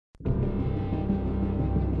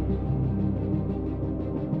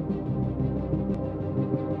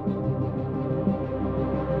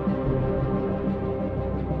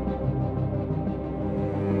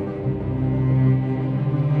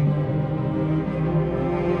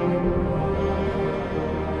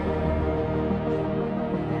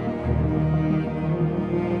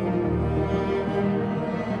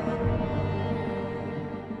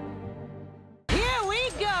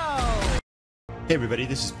Hey everybody,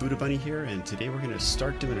 this is Buddha Bunny here, and today we're going to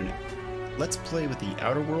start doing a Let's Play with the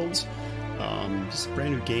Outer Worlds. This is a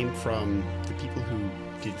brand new game from the people who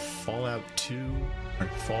did Fallout 2, or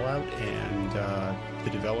Fallout, and the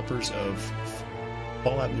developers of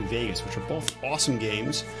Fallout New Vegas, which are both awesome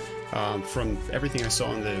games. From everything I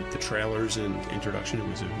saw in the trailers and introduction, it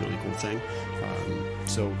was a really cool thing.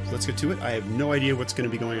 So let's get to it. I have no idea what's going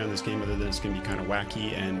to be going on in this game other than it's going to be kind of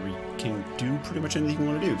wacky, and we can do pretty much anything we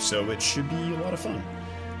want to do. So it should be a lot of fun.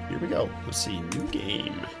 Here we go. Let's see. New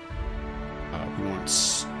game. We want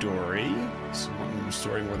story. So we want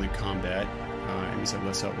story more than combat. Enemies have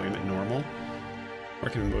less outweigh at normal.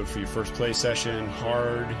 Recommend mode for your first play session.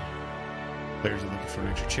 Hard. Players are looking for an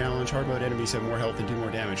extra challenge. Hard mode enemies have more health and do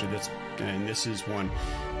more damage. And this is one.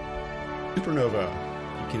 Supernova.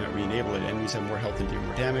 You cannot re-enable it. Enemies have more health and do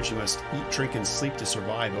more damage. You must eat, drink, and sleep to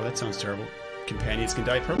survive. Oh, that sounds terrible. Companions can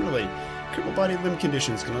die permanently. Crippled body limb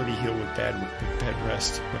conditions can only be healed with bed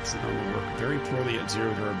rest. What's the normal work? Very poorly at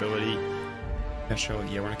zero durability.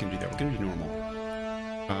 Yeah, we're not going to do that. We're going to do normal.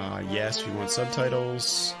 Yes, we want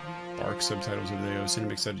subtitles. Bark subtitles over there.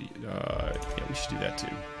 Cinematic yeah, we should do that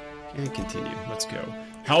too. And continue. Let's go.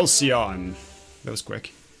 Halcyon. That was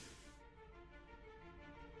quick.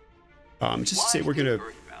 Just to say, we're going to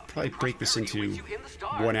probably break this into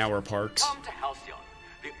 1 hour parts. Come to Halcyon,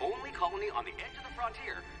 the only colony on the edge of the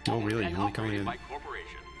frontier. Oh, really? Only colony by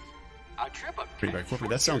corporations. A trip of by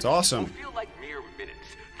corporate. That sounds awesome. Will feel like mere minutes,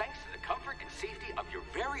 thanks to the comfort and safety of your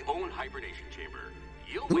very own hibernation chamber.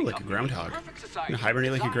 You'll Ooh, wake like up a groundhog. in a perfect society.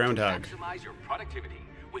 Hibernate like a groundhog. Maximize your productivity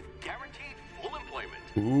with guaranteed full employment.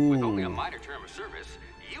 Ooh. With only a minor term of service,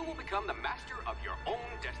 you will become the master of your own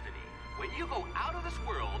destiny when you go out of this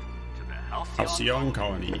world to the Halcyon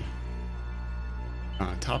colony.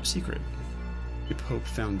 Top secret. Hope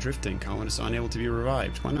found drifting. Colonists unable to be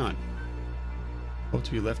revived. Why not? Hope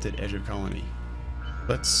to be left at edge of colony.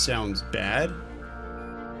 That sounds bad.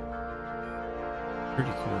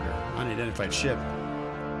 Security corridor. Unidentified ship.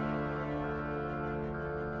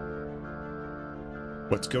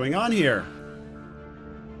 What's going on here?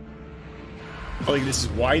 Oh, look, this is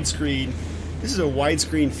widescreen. This is a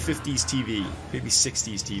widescreen 50s TV, maybe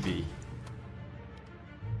 60s TV.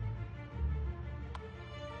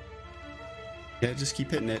 Yeah, just keep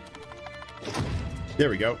hitting it. There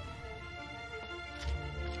we go.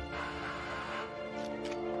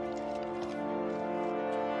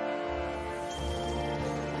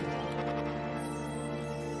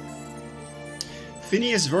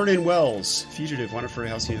 Phineas Welles, fugitive, wanted for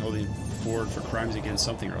Halcyon, holding board for crimes against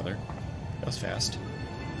something or other. That was fast.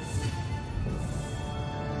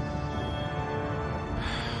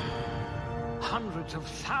 Hundreds of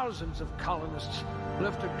thousands of colonists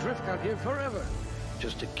left adrift out here forever,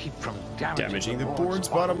 just to keep from damaging the board's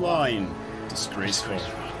bottom line. Disgraceful.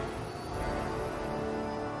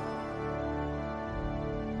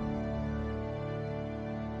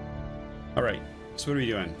 All right, so what are we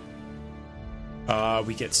doing?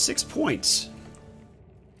 We get 6 points.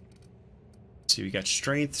 Let's see, we got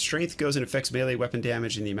strength. Strength goes and affects melee weapon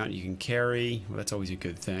damage and the amount you can carry. Well, that's always a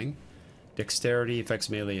good thing. Dexterity affects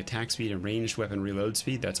melee attack speed and ranged weapon reload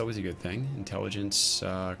speed. That's always a good thing. Intelligence,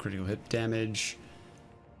 critical hit damage.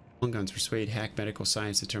 Long guns, persuade, hack, medical,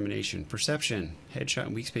 science, determination. Perception, headshot,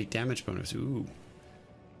 and weak spate damage bonus. Ooh.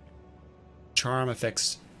 Charm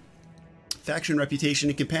affects faction reputation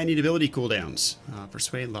and companion ability cooldowns.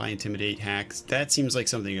 Persuade, lie, intimidate, hack. That seems like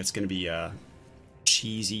something that's going to be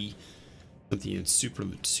cheesy. Something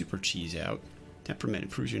super cheese out. Temperament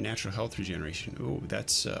improves your natural health regeneration. Oh,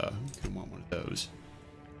 that's I want one of those.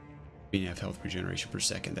 We have health regeneration per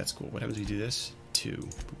second. That's cool. What happens if we do this? 2.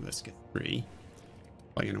 Let's get 3.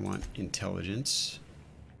 I'm gonna want intelligence.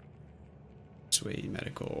 Persuade,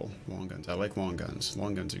 medical, long guns. I like long guns.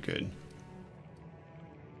 Long guns are good.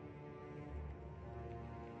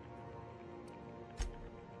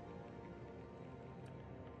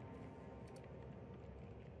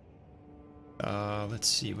 Let's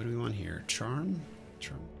see, what do we want here? Charm?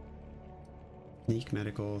 Charm. Sneak,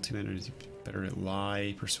 medical, 2 minutes better at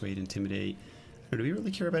lie, persuade, intimidate. Or do we really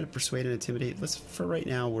care about it? Persuade and intimidate? Let's, for right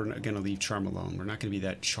now, we're not gonna leave charm alone. We're not gonna be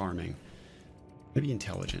that charming. We're gonna be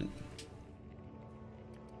intelligent.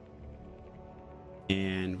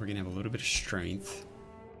 And we're gonna have a little bit of strength.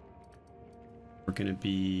 We're gonna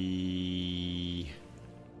be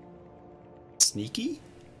sneaky?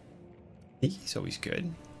 Sneaky's always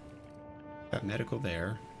good. Got medical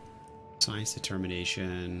there. Science,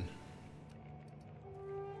 determination.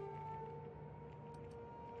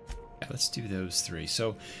 Yeah, let's do those 3.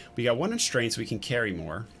 So we got 1 in strength, so we can carry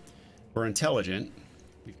more. We're intelligent.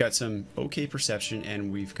 We've got some okay perception,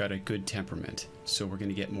 and we've got a good temperament. So we're going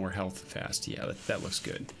to get more health fast. Yeah, that looks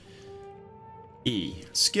good. E.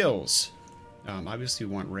 Skills. Obviously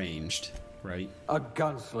we want ranged, right? A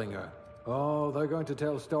gunslinger. Oh, they're going to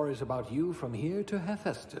tell stories about you from here to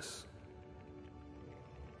Hephaestus.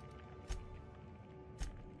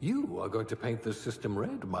 You are going to paint the system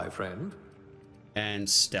red, my friend. And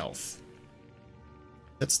stealth.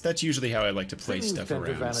 That's usually how I like to play Things stuff tend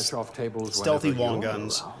to around. vanish off tables Stealthy whenever long you're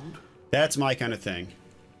guns. around. That's my kind of thing.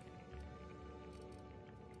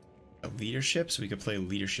 Leadership, so we could play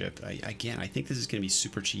leadership. Again, I think this is going to be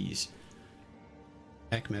super cheese.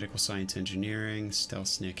 Tech, medical science, engineering, stealth,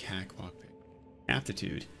 snick, hack, lockpick.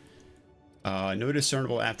 Aptitude. No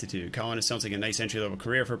discernible aptitude. Colonist sounds like a nice entry-level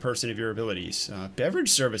career for a person of your abilities. Beverage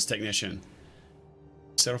service technician.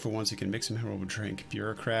 Settle for ones who can mix a memorable drink.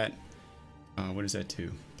 Bureaucrat. What does that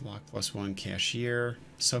do? Block +1, cashier.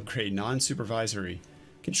 Subgrade, non-supervisory.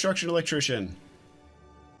 Construction electrician.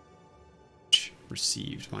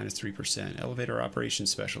 Received, -3%. Elevator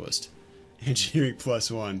operations specialist. Engineering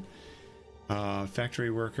 +1.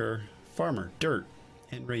 Factory worker. Farmer, dirt.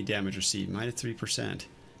 End rate damage received, -3%.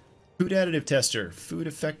 Food additive tester. Food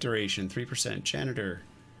effect duration, 3%. Janitor.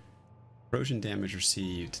 Corrosion damage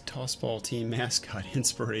received. Tossball team mascot.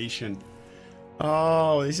 Inspiration.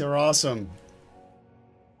 Oh, these are awesome.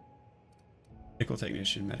 Medical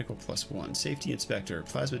technician. Medical +1. Safety inspector.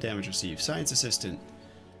 Plasma damage received. Science assistant.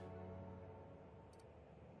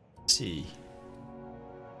 Let's see.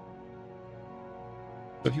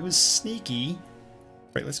 So he was sneaky.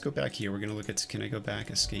 Right, let's go back here. We're going to look at... Can I go back?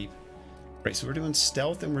 Escape. Right, so we're doing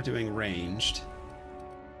stealth and we're doing ranged.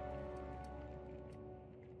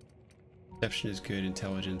 Perception is good.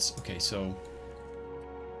 Intelligence. Okay, so...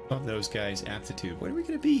 Above those guys, aptitude. What are we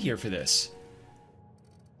going to be here for this?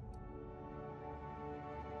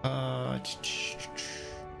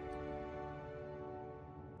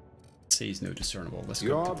 Say he's no discernible. Let's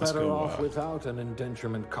go. You're better off without an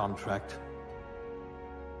indenturement contract.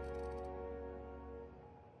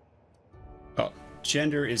 Oh,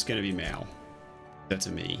 gender is going to be male. That's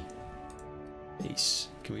a me. Base.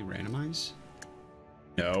 Can we randomize?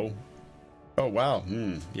 No. Oh, wow.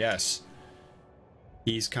 Yes.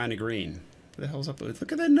 He's kind of green. What the hell's up with...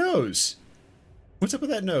 Look at that nose. What's up with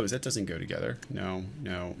that nose? That doesn't go together. No,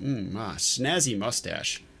 no. Snazzy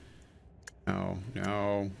mustache. No,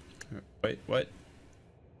 no. Wait, what?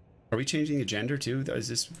 Are we changing the gender too? Is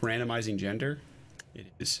this randomizing gender? It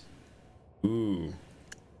is. Ooh.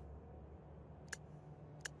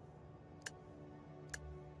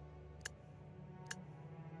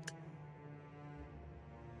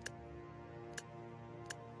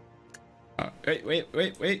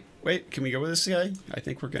 Wait. Can we go with this guy? I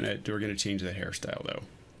think we're gonna change the hairstyle though.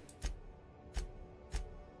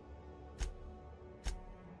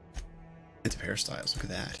 It's hairstyles. Look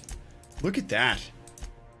at that. Look at that.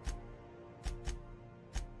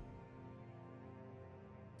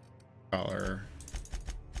 Color.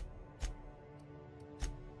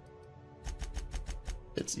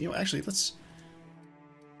 It's, you know, actually, let's...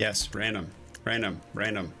 Yes, random. I'm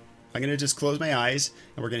gonna just close my eyes,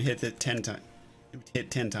 and we're gonna hit the 10 times.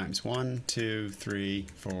 Hit 10 times. 1, 2, 3,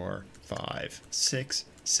 4, 5, 6,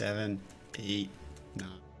 7, 8, 9,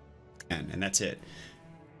 10, and that's it.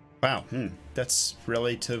 Wow. That's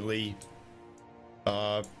relatively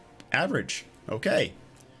average. Okay.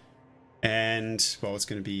 And well, it's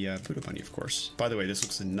gonna be Buddha Bunny, of course. By the way, this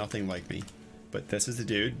looks nothing like me, but this is the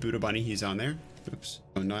dude, Buddha Bunny. He's on there. Oops.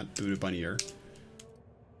 Oh, not Buddha Bunny-er.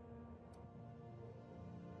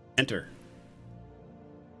 Enter.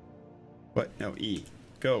 What? No, E.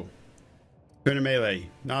 Go. Go to melee.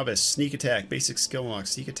 Novice. Sneak attack. Basic skill unlock.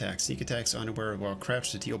 Sneak attack. Sneak attacks unaware while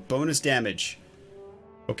crouched to deal bonus damage.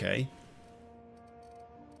 Okay.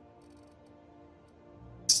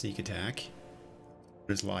 Sneak attack.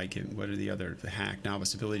 What is like it? What are the other? The hack.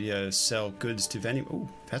 Novice ability to sell goods to vending. Oh,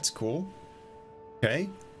 that's cool. Okay.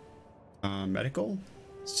 Medical.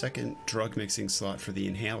 Second drug mixing slot for the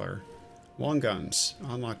inhaler. Long guns.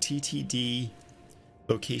 Unlock TTD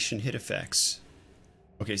location hit effects.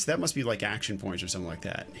 Okay, so that must be like action points or something like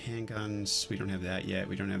that. Handguns. We don't have that yet.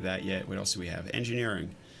 We don't have that yet. What else do we have?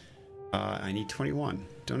 Engineering. I need 21.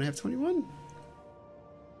 Don't I have 21?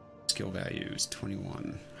 Skill values.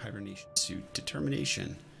 21. Hibernation suit.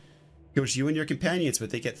 Determination. Goes you and your companions, but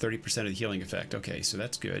they get 30% of the healing effect. Okay, so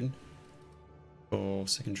that's good. Oh,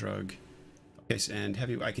 second drug. Okay, and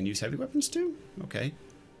heavy. I can use heavy weapons too? Okay.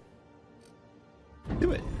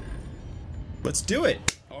 Do it. Let's do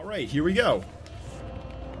it. All right, here we go.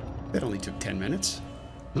 That only took 10 minutes.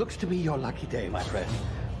 Looks to be your lucky day, my friend.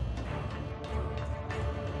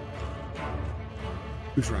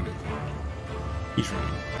 Who's running? He's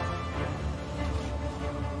running.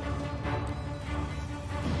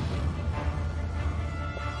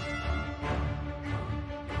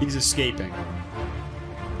 He's escaping.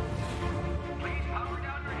 Please power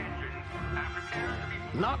down your engines and prepare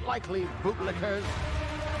to be... Not likely, bootlickers.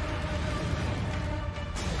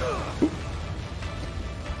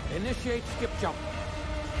 Initiate skip jump.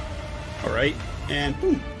 All right, and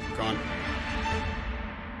boom, gone.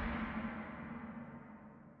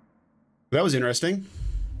 That was interesting.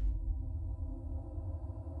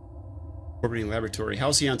 Orbiting laboratory,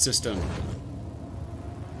 Halcyon system.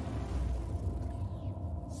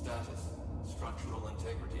 Status: structural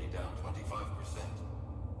integrity down 25%.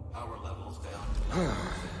 Power levels down 11%.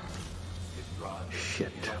 Skip drive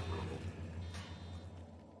Shit. inoperable.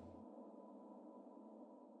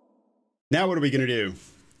 Now what are we gonna do?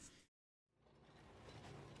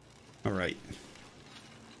 All right.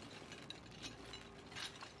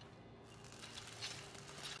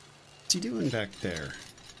 What's he doing back there?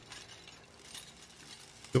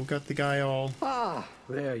 Still got the guy all... Ah,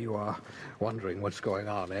 there you are. Wondering what's going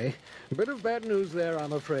on, eh? Bit of bad news there,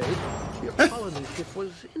 I'm afraid. Your colony ship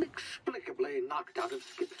was inexplicably knocked out of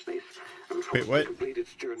skip space and forced what? to complete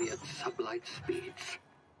its journey at sublight speeds.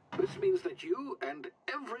 This means that you and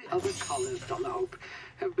every other colonist on the Hope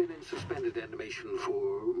have been in suspended animation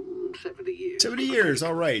for 70 years. 70 years,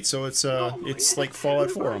 all right. So it's like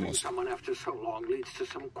Fallout 4 Reviving almost. someone after so long leads to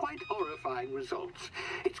some quite horrifying results.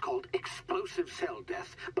 It's called explosive cell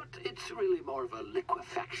death, but it's really more of a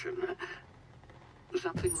liquefaction.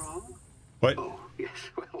 Something wrong? What? Oh, yes,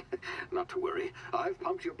 well, not to worry. I've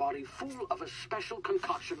pumped your body full of a special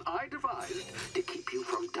concoction I devised to keep you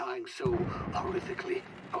from dying so horrifically.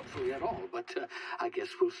 Hopefully at all, but I guess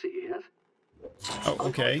we'll see, yes? Oh,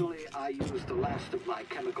 okay. Unfortunately, I used the last of my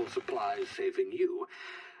chemical supplies saving you.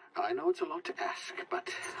 I know it's a lot to ask, but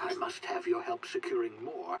I must have your help securing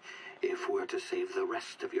more if we're to save the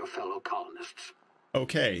rest of your fellow colonists.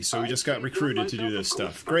 Okay, so we just got recruited to do this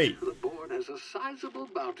stuff. Great. The board has a sizable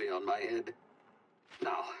bounty on my head.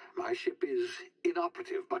 Now, my ship is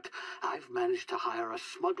inoperative, but I've managed to hire a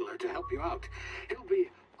smuggler to help you out. He'll be...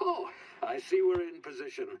 Oh, I see we're in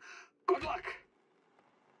position. Good luck.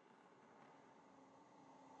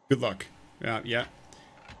 Good luck. Yeah.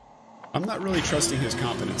 I'm not really trusting his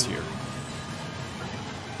competence here.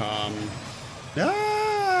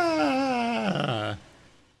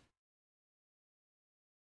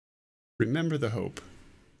 Remember the Hope.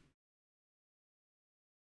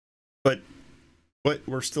 But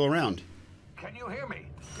we're still around. Can you hear me?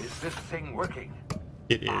 Is this thing working?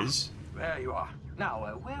 It is. There you are.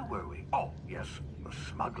 Now, where were we? Oh, yes, the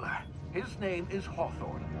smuggler. His name is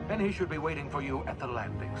Hawthorne, and he should be waiting for you at the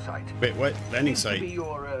landing site. Wait, what? Landing He's site? to be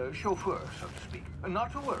your chauffeur, so to speak.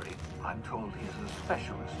 Not to worry. I'm told he is a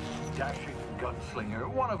specialist. Dashing gunslinger,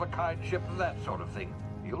 one-of-a-kind ship, that sort of thing.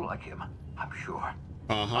 You'll like him, I'm sure.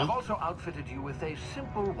 Uh-huh. I've also outfitted you with a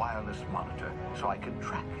simple wireless monitor, so I can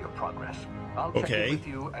track your progress. I'll check in with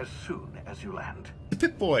you as soon as you land. The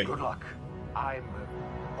Pip-Boy. Good luck.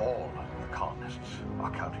 All the colonists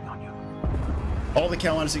are counting on you. All the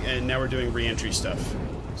colonists, and now we're doing re-entry stuff.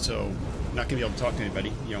 So, not gonna be able to talk to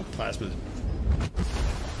anybody. You know, plasma. No,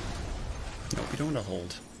 we don't want to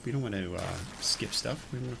hold. We don't want to skip stuff.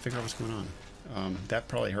 We want to figure out what's going on. That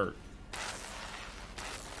probably hurt.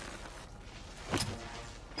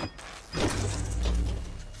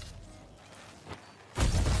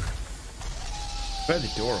 Glad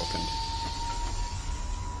the door opened.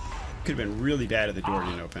 Could have been really bad if the door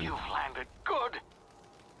didn't open. You've landed good.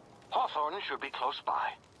 Hawthorne should be close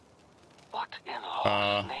by. What in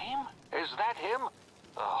Lord's name? Is that him?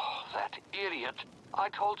 Oh, that idiot. I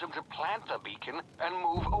told him to plant the beacon and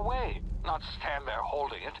move away, not stand there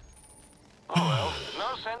holding it. Oh well,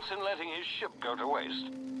 no sense in letting his ship go to waste.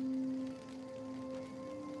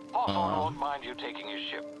 Hawthorne won't mind you taking his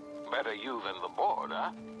ship. Better you than the board,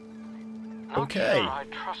 huh? Not Okay. sure I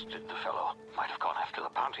trusted the fellow. Might have gone after the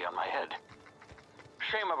bounty on my head.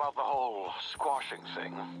 Shame about the whole squashing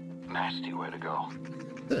thing. Nasty way to go.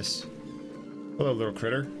 This. Hello, little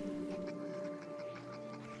critter.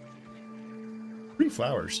 Pretty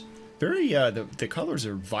flowers. Very, the colors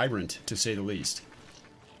are vibrant, to say the least.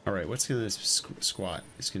 Alright, what's gonna squat?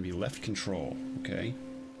 It's gonna be left control, okay.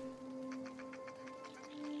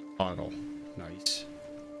 Toggle. Nice.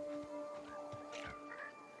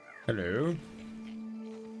 Hello.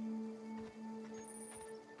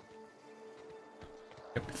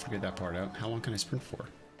 Yep, I figured that part out. How long can I sprint for?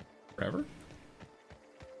 Forever?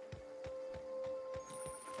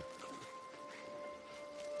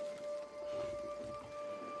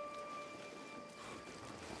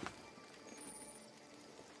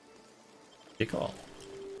 Take all.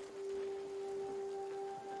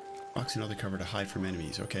 Box and other cover to hide from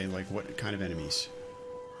enemies. Okay, like what kind of enemies?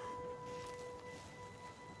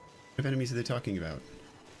 What enemies are they talking about?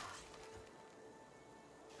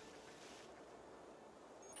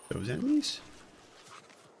 Those enemies?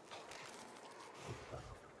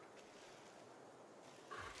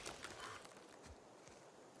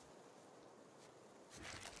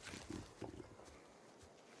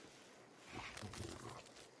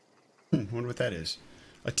 Wonder what that is.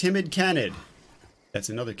 A timid canid. That's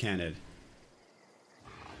another canid.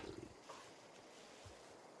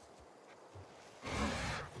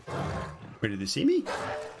 Wait, did they see me?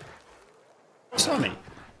 You saw me.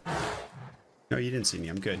 No, you didn't see me.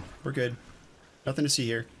 I'm good. We're good. Nothing to see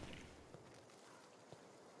here.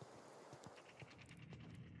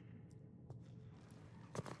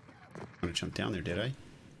 I'm gonna jump down there, did I?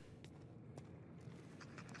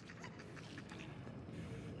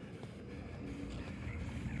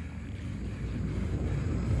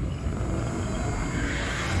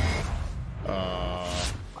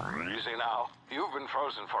 Easy now. You've been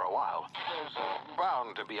frozen for a while. There's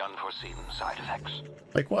bound to be unforeseen side effects.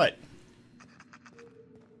 Like what?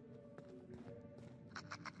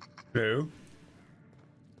 Who?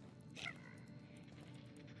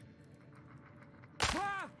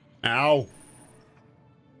 Ow.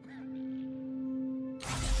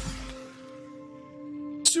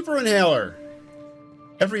 Super inhaler.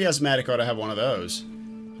 Every asthmatic ought to have one of those.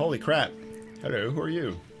 Holy crap. Hello, who are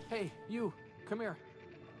you? Hey, you. Come here.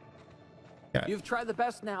 Yeah. You've tried the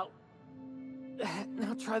best now.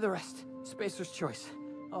 Now try the rest. Spacer's choice.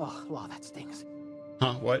 Oh, law, that stings.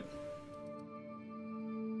 Huh, what?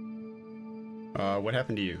 What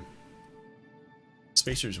happened to you?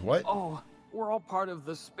 Spacers what? Oh, we're all part of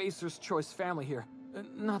the Spacer's Choice family here.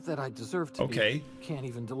 Not that I deserve to Okay. be. Can't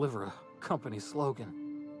even deliver a company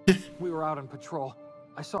slogan. We were out on patrol.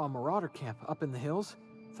 I saw a marauder camp up in the hills.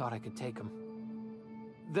 Thought I could take him.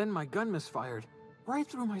 Then my gun misfired. Right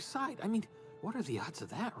through my side. I mean, what are the odds of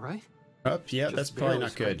that, right? Yeah, Just that's probably barely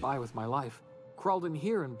not scraped good. by with my life. Crawled in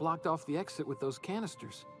here and blocked off the exit with those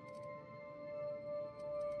canisters.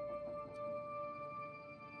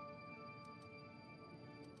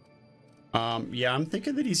 Yeah, I'm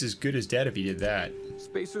thinking that he's as good as dead if he did that.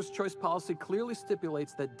 Spacer's Choice policy clearly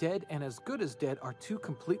stipulates that dead and as good as dead are two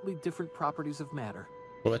completely different properties of matter.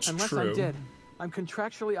 Well, that's Unless true. I'm dead, I'm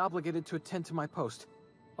contractually obligated to attend to my post.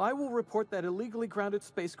 I will report that illegally grounded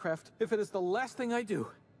spacecraft if it is the last thing I do.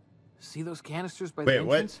 See those canisters by the Wait,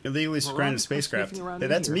 entrance? what? Illegally Marauders grounded come spacecraft? sneaking around Hey, in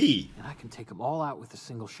that's here, me. And I can take them all out with a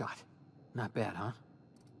single shot. Not bad,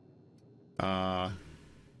 huh?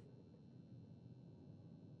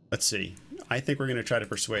 Let's see. I think we're gonna try to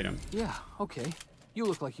persuade him. Yeah, okay. You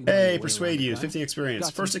look like you know Hey, your way persuade around you. a gun. 50 experience.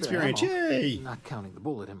 Got some First spare experience. ammo, Yay! Not counting the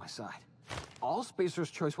bullet in my side. All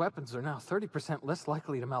Spacer's Choice weapons are now 30% less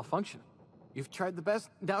likely to malfunction. You've tried the best,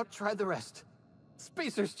 now try the rest.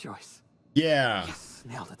 Spacer's Choice. Yeah. Yes,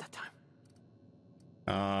 nailed it that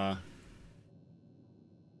time.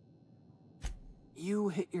 You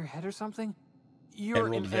hit your head or something? You're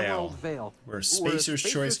Emerald in Vale. Emerald Vale. We're a Spacer's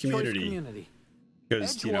Choice community.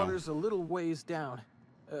 Because, you know, Edgewater's a little ways down.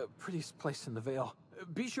 Prettiest place in the Vale.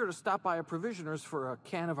 Be sure to stop by a provisioner's for a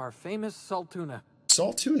can of our famous salt tuna.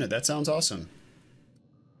 salt tuna. That sounds awesome.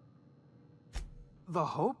 The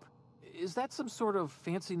Hope? Is that some sort of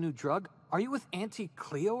fancy new drug? Are you with Auntie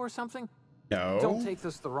Cleo or something? No. Don't take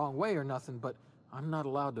this the wrong way or nothing, but I'm not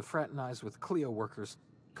allowed to fraternize with Cleo workers.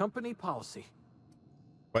 Company policy.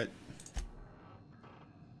 What?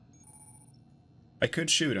 I could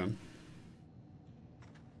shoot him.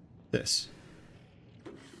 This.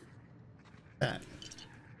 That.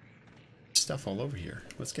 Stuff all over here.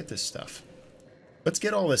 Let's get this stuff. Let's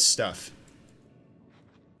get all this stuff.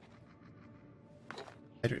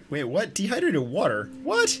 Wait, what? Dehydrated water?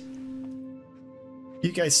 What?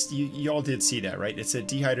 You guys, you all did see that, right? It said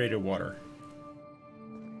dehydrated water.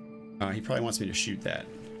 He probably wants me to shoot that.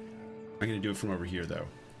 I'm gonna do it from over here, though.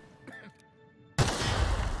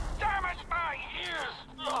 Damn it, my ears!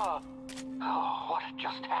 Oh, what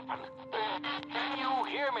just happened? Can you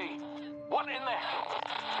hear me? What in the hell?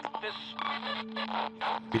 This...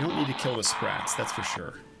 We don't need to kill the sprats, that's for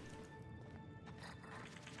sure.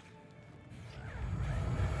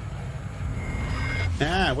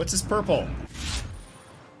 Ah, what's this purple?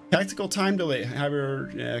 Tactical time delay.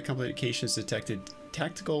 However, complications detected.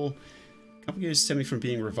 Tactical complications stemming from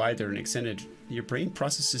being revived or extended. Your brain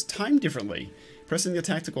processes time differently. Pressing the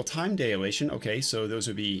tactical time dilation. Okay, so those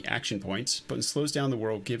would be action points, but it slows down the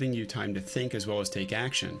world, giving you time to think as well as take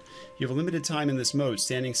action. You have a limited time in this mode.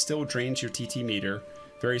 Standing still drains your TT meter.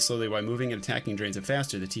 Very slowly while moving and attacking drains it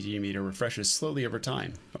faster. The TTG meter refreshes slowly over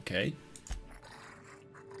time. Okay.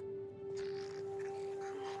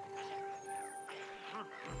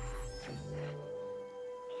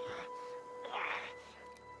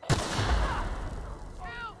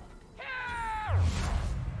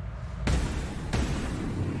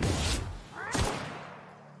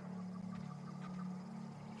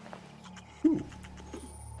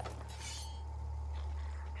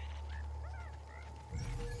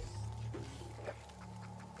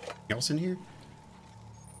 Else in here?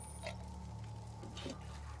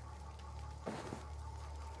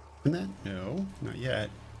 Open that? No, not yet.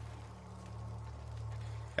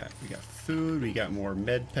 Yeah, we got food, we got more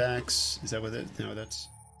med packs. Is that what it? No, that's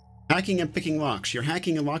hacking and picking locks. Your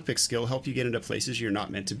hacking and lockpick skill help you get into places you're not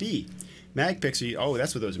meant to be. Mag picks are, oh,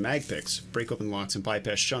 that's what those mag picks. Break open locks and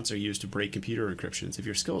bypass shunts are used to break computer encryptions. If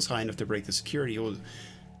your skill is high enough to break the security, you'll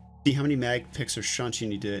see how many mag picks or shunts you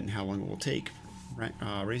need to and how long it will take.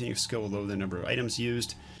 Raising your skill will lower the number of items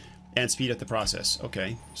used and speed up the process.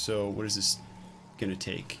 Okay, so what is this gonna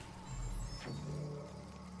take?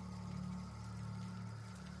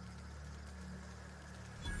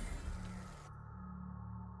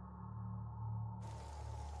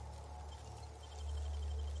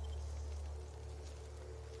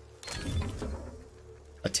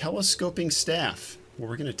 A telescoping staff. Well,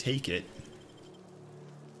 we're gonna take it.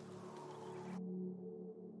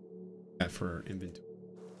 For inventory.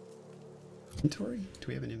 Inventory? Do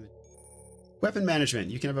we have an inventory? Weapon management.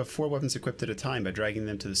 You can have 4 weapons equipped at a time by dragging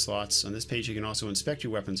them to the slots. On this page, you can also inspect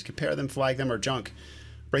your weapons, compare them, flag them, or junk.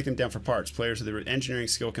 Break them down for parts. Players with the engineering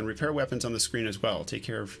skill can repair weapons on the screen as well. Take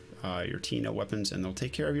care of your Tina weapons, and they'll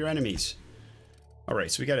take care of your enemies.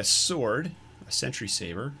 Alright, so we got a sword, a sentry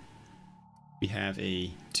saber. We have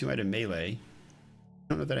a 2-item melee. I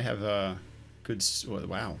don't know that I have a good... Well,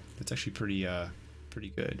 wow, that's actually pretty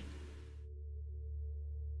good.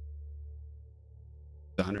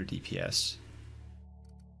 100 DPS.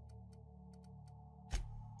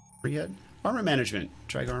 Yet? Armor management.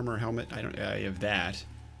 Drag armor, helmet. I have that.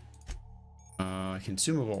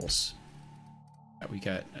 Consumables. We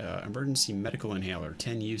got emergency medical inhaler.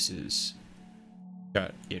 10 uses.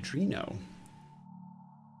 Got Adreno.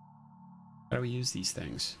 How do we use these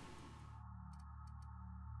things?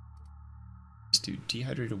 Let's do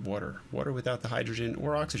dehydrated water. Water without the hydrogen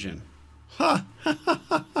or oxygen. Ha!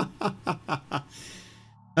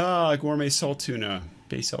 Gourmet salt tuna.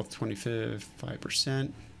 Base health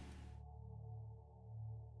 25%.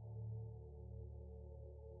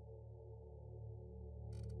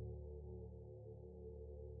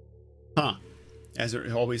 Huh. As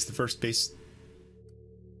are always the first base.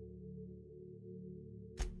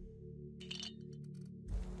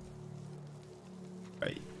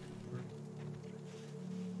 Right.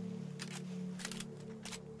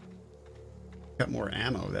 Got more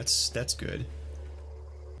ammo. That's good.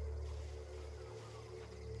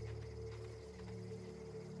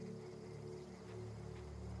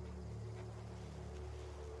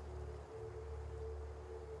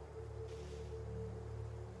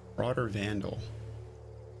 Marauder Vandal.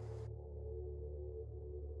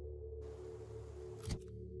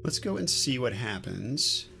 Let's go and see what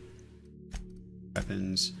happens.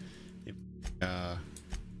 Weapons.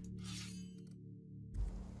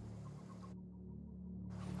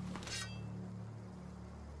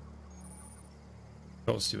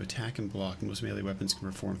 Controls to attack and block. Most melee weapons can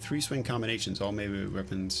perform 3 swing combinations. All melee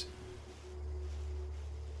weapons.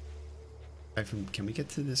 Can we get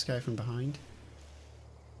to this guy from behind?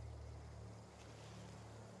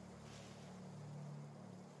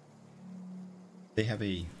 They have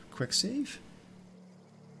a quick save?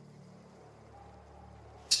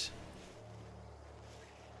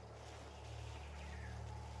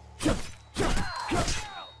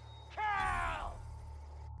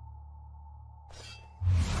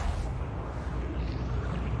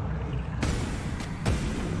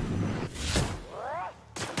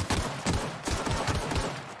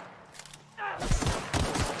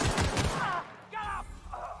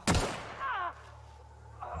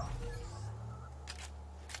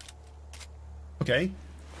 Okay.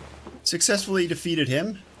 Successfully defeated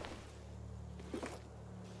him.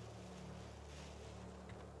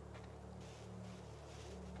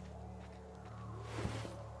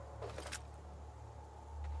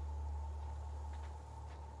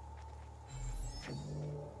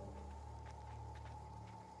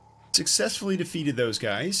 Successfully defeated those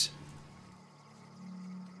guys.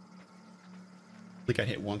 I got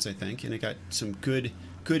hit once, I think, and I got some good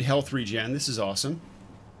health regen. This is awesome.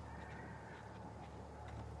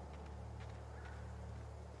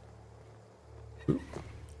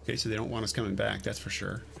 Okay, so they don't want us coming back, that's for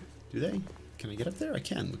sure. Do they? Can I get up there? I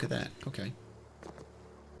can. Look at that. Okay.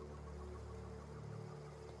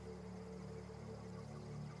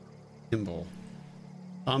 Symbol.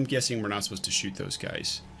 I'm guessing we're not supposed to shoot those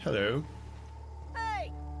guys. Hello.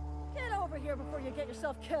 Hey! Get over here before you get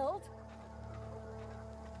yourself killed.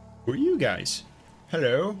 Who are you guys?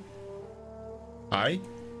 Hello. Hi.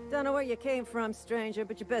 Don't know where you came from, stranger,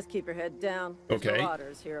 but you best keep your head down. There's Okay.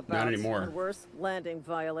 marauders hereabouts. Not anymore. And worse, landing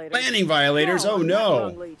violators. Landing violators? Oh I'm not no.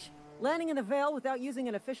 wrong, Leech. Landing in the Vale without using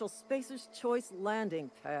an official Spacer's Choice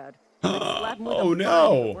landing pad. I'd slap 'em with a Oh fine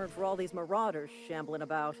no. if it weren't for all these marauders shambling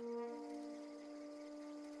about.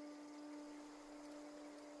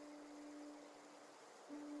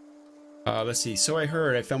 Let's see. So I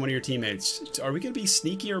heard I found one of your teammates. Are we going to be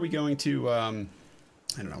sneaky or are we going to, I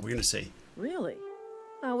don't know. We're going to see. Really?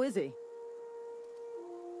 How is he?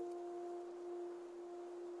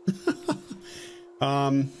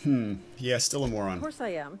 Yeah, still a moron. Of course I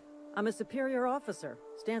am. I'm a superior officer.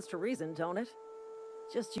 Stands to reason, don't it?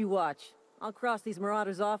 Just you watch. I'll cross these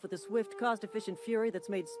marauders off with a swift, cost-efficient fury that's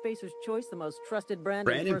made Spacer's Choice the most trusted brand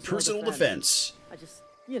in personal defense. I just,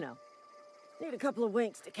 you know, need a couple of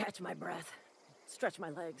winks to catch my breath. Stretch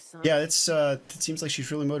my legs, son. Yeah, it's, it seems like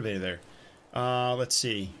she's really motivated there. Let's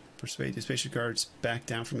see. Persuade the Spacer guards back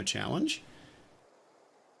down from a challenge.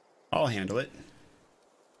 I'll handle it.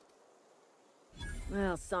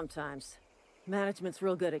 Well, sometimes. Management's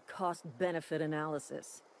real good at cost-benefit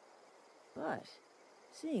analysis. But,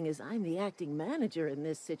 seeing as I'm the acting manager in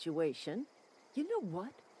this situation, you know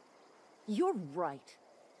what? You're right.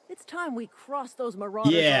 It's time we cross those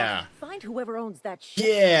marauders off, find whoever owns that shit.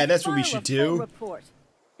 Yeah, that's what we should file a full do. report.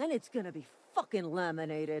 Then it's gonna be fucking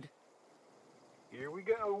laminated. Here we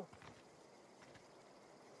go.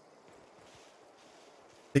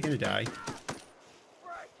 They're gonna die.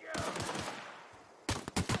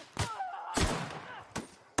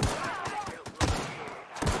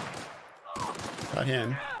 Got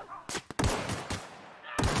him.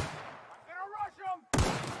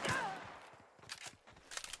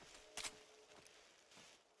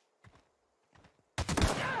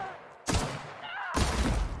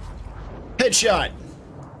 Headshot.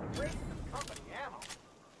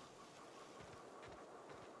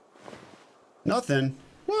 Nothing.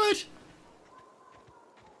 What?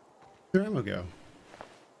 Where'd ammo go?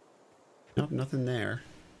 Nope, nothing there.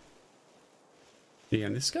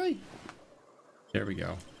 On this guy? There we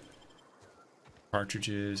go.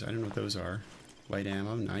 Cartridges. I don't know what those are. Light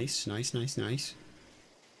ammo. Nice, nice, nice, nice.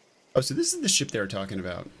 Oh, so this is the ship they were talking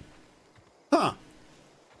about. Huh.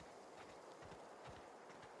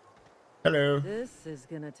 Hello. This is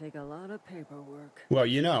gonna take a lot of paperwork. Well,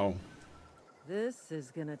 you know. This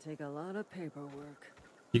is gonna take a lot of paperwork.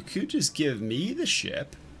 You could just give me the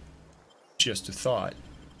ship. Just a thought.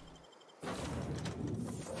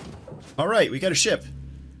 Alright, we got a ship.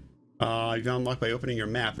 You've unlocked by opening your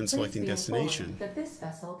map and selecting destination. That this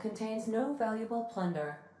vessel contains no valuable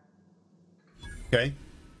plunder. Okay.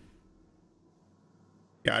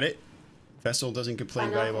 Got it. Vessel doesn't contain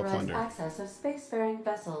valuable plunder. Access of spacefaring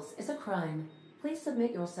vessels is a crime. Please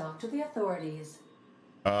submit yourself to the authorities.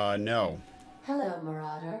 No. Hello,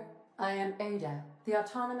 Marauder. I am Ada, the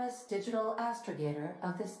autonomous digital astrogator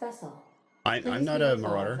of this vessel. I'm not a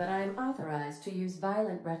marauder. But I am authorized to use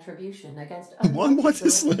violent retribution against One more the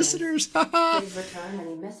solicitors. Please return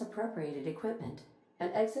any misappropriated equipment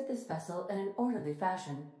and exit this vessel in an orderly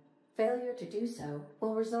fashion. Failure to do so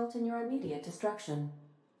will result in your immediate destruction.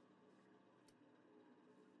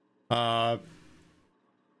 What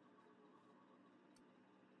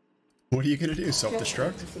are you gonna do?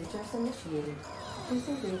 Self-destruct? Procedures initiated. Please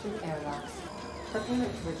engage in airlocks. Prepare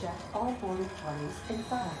to reject all boarded parties in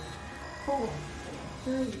 5, 4,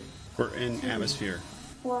 3. We're in atmosphere.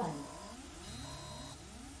 1.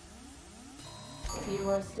 You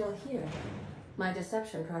are still here. My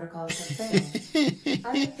deception protocols have failed.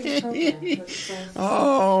 I have been programmed to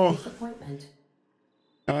expose disappointment.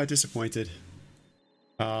 Disappointed.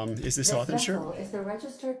 Is this author vessel is the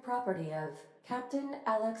registered property of Captain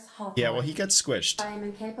Alex Hawthorne. Yeah, well, he got squished. I am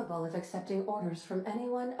incapable of accepting orders from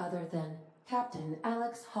anyone other than Captain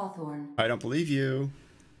Alex Hawthorne. I don't believe you.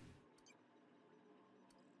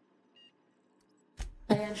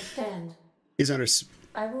 I understand. He's under...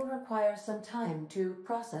 I will require some time to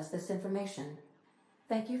process this information.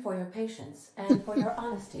 Thank you for your patience and for your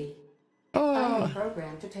honesty. I am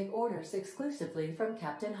programmed to take orders exclusively from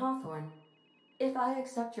Captain Hawthorne. If I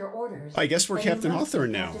accept your orders... I guess we're Captain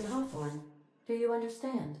Hawthorne now. Captain Hawthorne, do you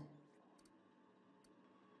understand?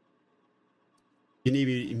 You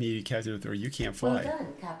need me, Captain Hawthorne. You can't fly. Well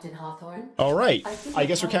done, Captain Hawthorne. All right. I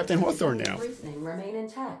guess we're Captain Hawthorne now. Reasoning remain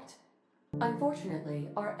intact. Unfortunately,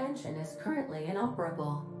 our engine is currently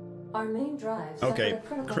inoperable. Our main drive suffered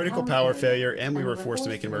a critical power failure, and we were forced to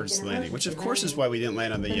make an emergency landing, which of course is why we didn't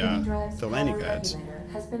land on the landing pads. Regulator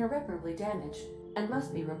has been irreparably damaged and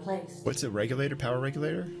must be replaced. What's a regulator? Power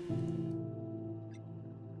regulator?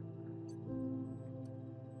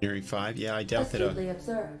 Engineering 5? Yeah, I doubt that. Astutely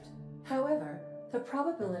observed. However, the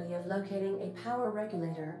probability of locating a power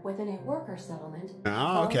regulator within a worker settlement.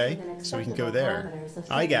 Oh, okay. So we can go there.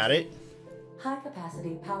 I got it.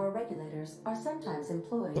 High-capacity power regulators are sometimes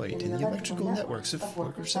employed in the electrical networks of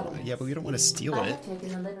worker settlement. Yeah, but we don't want to steal it. I have taken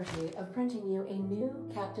the liberty of printing you a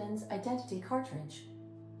new captain's identity cartridge.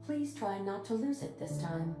 Please try not to lose it this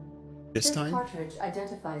time. This time? This cartridge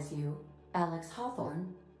identifies you, Alex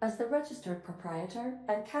Hawthorne, as the registered proprietor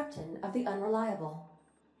and captain of the Unreliable.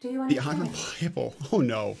 Do you understand? The Unreliable? Oh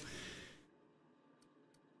no.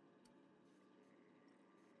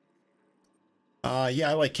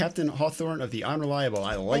 Yeah, I like Captain Hawthorne of the Unreliable.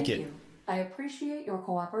 I like it. Thank you. I appreciate your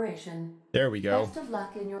cooperation. There we go. Best of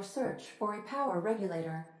luck in your search for a power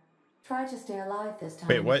regulator. Try to stay alive this time.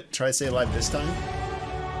 Wait, what? Try to stay alive this time?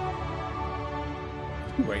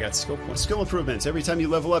 Ooh, I got skill points. Skill improvements. Every time you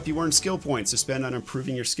level up, you earn skill points to spend on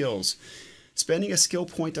improving your skills. Spending a skill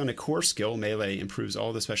point on a core skill, melee, improves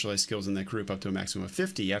all the specialized skills in that group up to a maximum of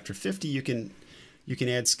 50. After 50, you can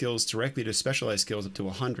add skills directly to specialized skills up to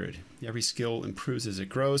 100. Every skill improves as it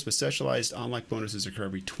grows, but specialized unlock bonuses occur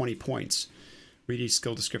every 20 points. Read each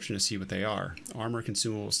skill description to see what they are. Armor,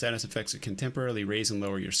 consumable, status effects that can temporarily raise and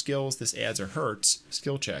lower your skills. This adds or hurts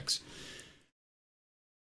skill checks.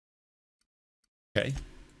 Okay.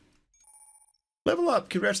 Level up!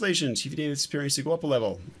 Congratulations! You've gained experience to go up a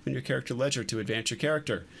level. Open your character ledger to advance your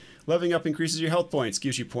character. Leveling up increases your health points,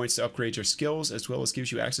 gives you points to upgrade your skills, as well as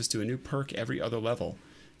gives you access to a new perk every other level.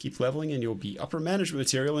 Keep leveling and you'll be upper management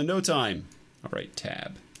material in no time. Alright,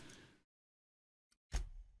 tab.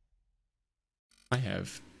 I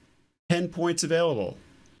have 10 points available.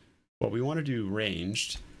 Well, we want to do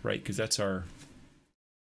ranged, right? Because that's our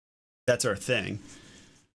thing.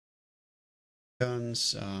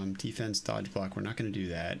 Guns, defense, dodge block. We're not going to do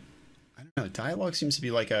that. I don't know. Dialogue seems to be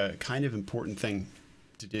like a kind of important thing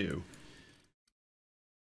to do.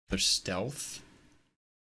 There's stealth.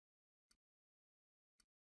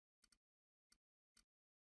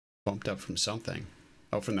 Bumped up from something.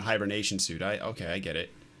 Oh, from the hibernation suit. Okay, I get it.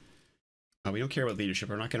 We don't care about leadership.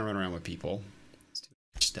 We're not going to run around with people. Let's do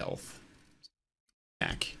stealth.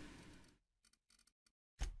 Back.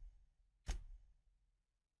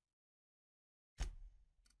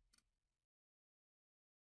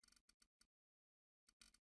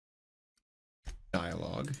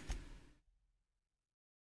 Dialogue.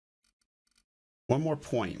 One more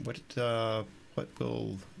point. What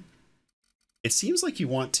will? It seems like you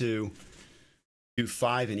want to do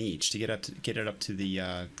 5 in each to get it up to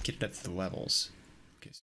the levels.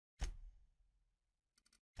 Okay.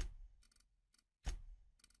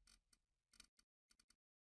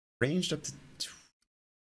 Ranged up to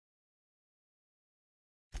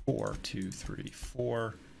 4, 2, 3,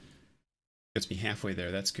 4. Gets me halfway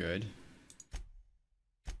there. That's good.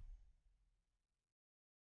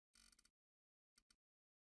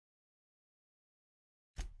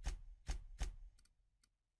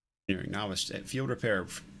 Knowledge, field repair.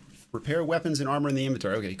 Repair weapons and armor in the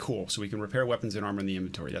inventory. Okay, cool. So we can repair weapons and armor in the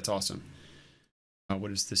inventory. That's awesome. What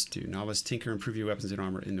does this do? Novice tinker, improve your weapons and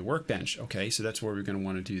armor in the workbench. Okay, so that's what we're going to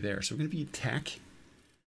want to do there. So we're going to be attack.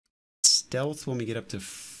 Stealth when we get up to,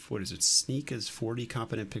 what is it? Sneak is 40.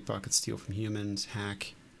 Competent, pickpocket, steal from humans.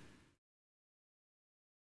 Hack.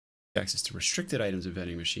 Access to restricted items of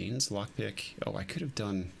vending machines. Lockpick. Oh, I could have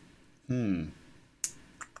done...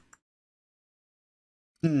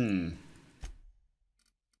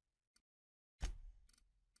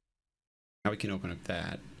 Now we can open up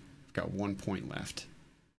that. I've got 1 point left.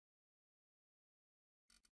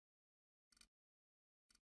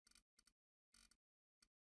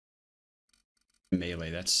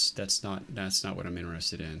 Melee, that's not what I'm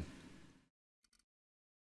interested in.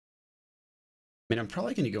 I mean, I'm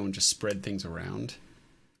probably going to go and just spread things around.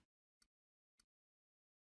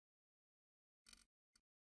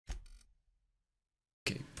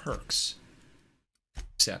 Okay, perks.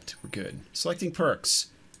 Accept, we're good. Selecting perks.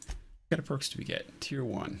 What kind of perks do we get? Tier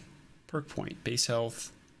 1. Perk point. Base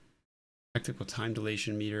health. Tactical time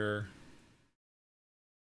dilation meter.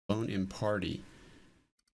 Lone in party.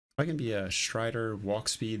 I can be a Strider, walk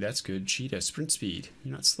speed, that's good. Cheetah, sprint speed.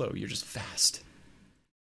 You're not slow, you're just fast.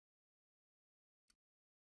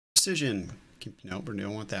 Precision. No, we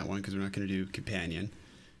don't want that one because we're not going to do companion.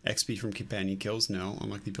 XP from companion kills, no.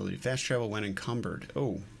 Unlock the ability to fast travel when encumbered.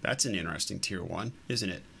 Oh, that's an interesting tier 1, isn't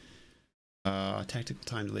it? Tactical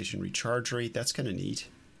time dilation recharge rate, that's kind of neat.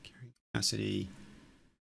 Carrying capacity,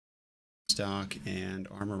 stock, and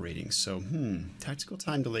armor ratings. So, tactical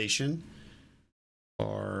time dilation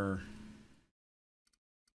are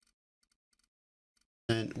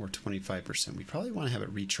or 25%. We probably want to have it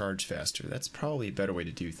recharge faster. That's probably a better way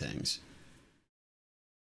to do things.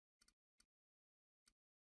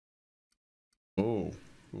 Oh,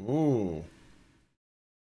 ooh,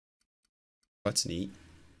 that's neat.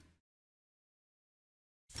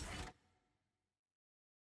 Do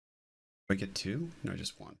I get 2? No,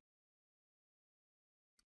 just 1.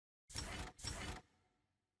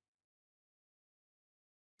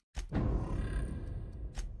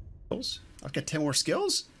 I've got 10 more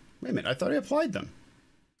skills? Wait a minute, I thought I applied them.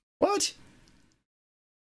 What?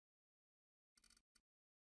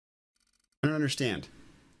 I don't understand.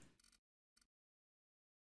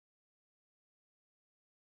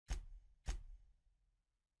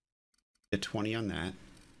 Get 20 on that.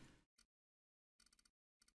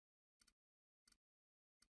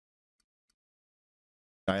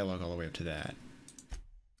 Dialogue all the way up to that.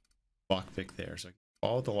 Lockpick there. So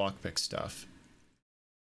all the lockpick stuff.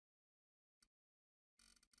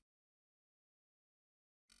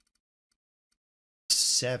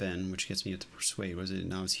 Seven, which gets me up to persuade. Was it?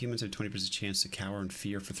 Now, it's humans have 20% chance to cower in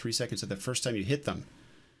fear for 3 seconds of the first time you hit them.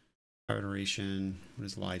 Power duration. What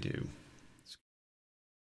does lie do?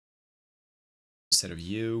 Instead of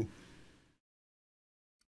you.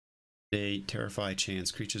 They terrify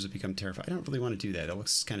chance. Creatures have become terrified. I don't really want to do that. That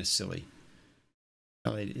looks kind of silly.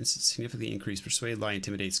 Significantly increase persuade, lie,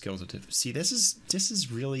 intimidate skills. See, this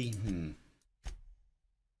is really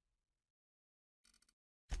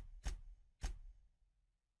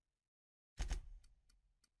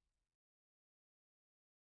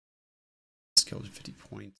skills 50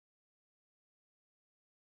 points.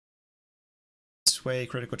 Sway,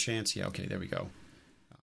 critical chance. Yeah, okay, there we go.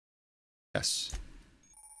 Yes.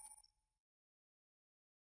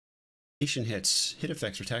 Hits. Hit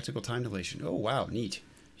effects or tactical time dilation. Oh, wow, neat.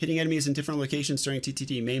 Hitting enemies in different locations during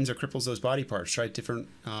TTT maims or cripples those body parts. Try different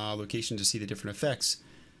locations to see the different effects.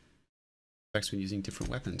 Effects when using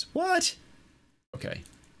different weapons. What? Okay.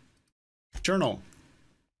 Journal.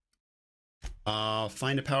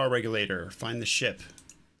 Find a power regulator. Find the ship.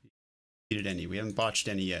 Needed any. We haven't botched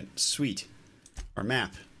any yet. Sweet. Our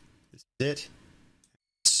map. This is it.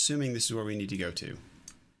 Assuming this is where we need to go to.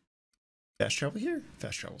 Fast travel here?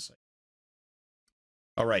 Fast travel site.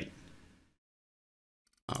 All right.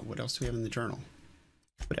 What else do we have in the journal?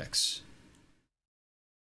 Codex.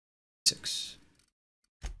 6.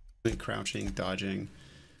 Crouching, dodging,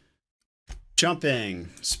 jumping,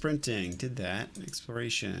 sprinting. Did that.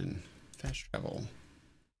 Exploration. Fast travel.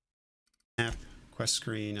 Map. Quest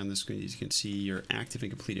screen. On the screen, you can see your active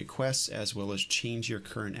and completed quests, as well as change your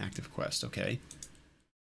current active quest. Okay.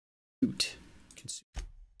 Loot. Consume.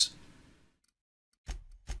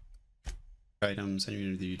 Items,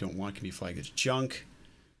 anything that you don't want can be flagged as junk.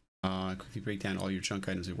 Quickly break down all your junk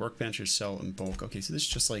items at workbench or sell in bulk. Okay, so this is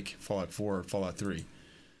just like Fallout 4 or Fallout 3.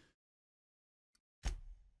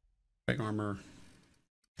 Bag armor.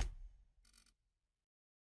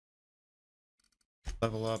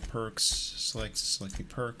 Level up, perks, selecting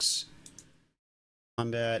perks.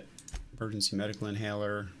 Combat, emergency medical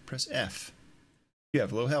inhaler. Press F. You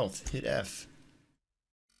have low health, hit F.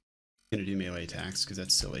 I'm gonna do melee attacks because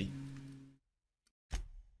that's silly.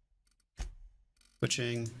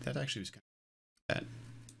 Switching, that actually was kind of bad.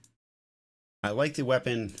 I like the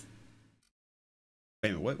weapon. Wait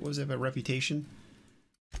a minute, what was it about reputation?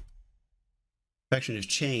 Faction has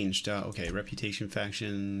changed. Okay, reputation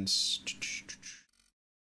factions.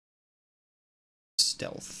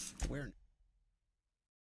 Stealth. Awareness.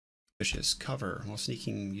 Vicious. Cover. While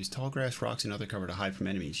sneaking, use tall grass, rocks, and other cover to hide from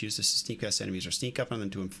enemies. Use this to sneak past enemies or sneak up on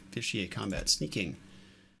them to initiate combat. Sneaking.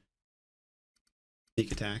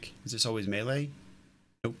 Sneak attack. Is this always melee?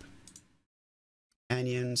 Nope.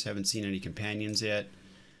 Companions. Haven't seen any companions yet.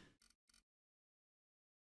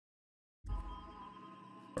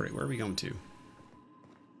 Alright, where are we going to?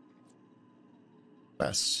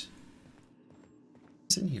 West.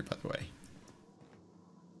 What's in here, by the way?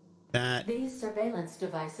 That. These surveillance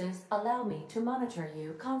devices allow me to monitor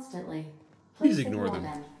you constantly. Please ignore them.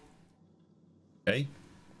 Okay.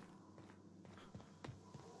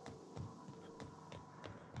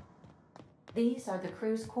 These are the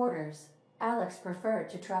crew's quarters. Alex preferred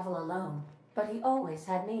to travel alone, but he always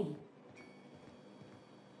had me.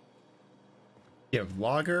 You have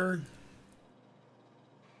logger.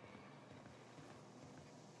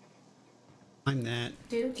 I'm that.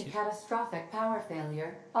 Due to catastrophic power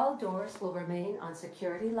failure, all doors will remain on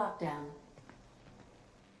security lockdown.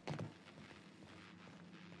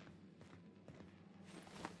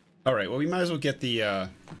 All right, well, we might as well get the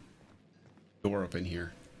door open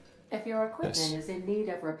here. If your equipment is in need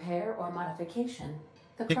of repair or modification,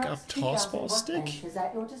 the pick Crux up tossball 2000 stick workbench is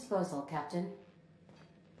at your disposal, Captain.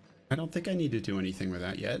 I don't think I need to do anything with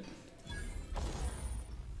that yet.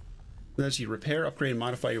 Let's see, repair, upgrade, and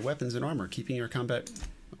modify your weapons and armor, keeping your combat...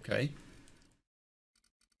 Okay.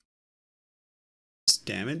 It's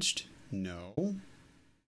damaged? No.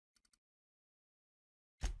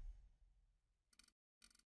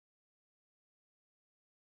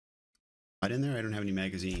 Not in there? I don't have any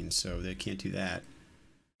magazines, so they can't do that.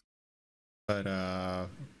 But,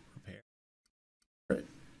 repair. Right.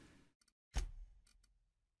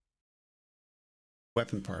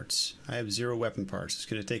 Weapon parts. I have 0 weapon parts. It's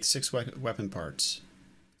going to take 6 weapon parts.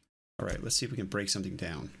 Alright, let's see if we can break something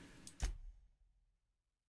down.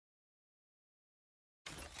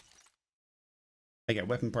 I got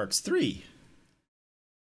weapon parts 3.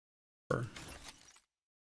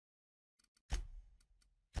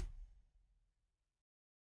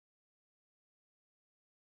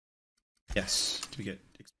 Yes. Do we get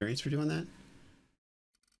experience for doing that?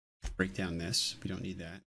 Break down this. We don't need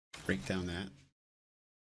that. Break down that.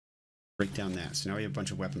 Break down that. So now we have a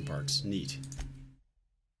bunch of weapon parts. Neat.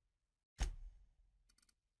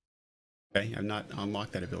 Okay, I've not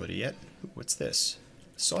unlocked that ability yet. What's this?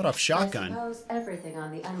 Sawed-off shotgun. I suppose everything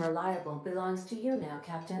on the Unreliable belongs to you now,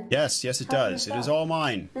 Captain. Yes, yes it does. It is all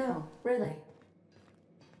mine. No, really.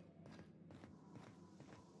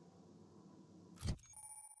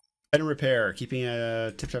 And repair. Keeping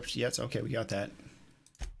a tip-top... Yes, okay, we got that.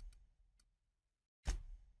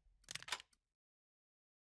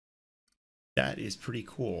 That is pretty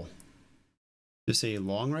cool. Is this a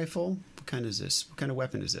long rifle? What kind is this? What kind of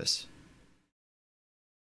weapon is this?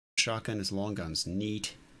 Shotgun is long guns.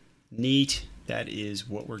 Neat. Neat. That is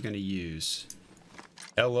what we're going to use.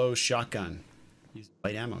 LO shotgun. Use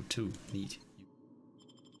light ammo too. Neat.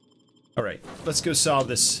 Alright, let's go solve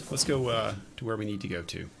this. Let's go to where we need to go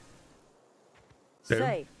to.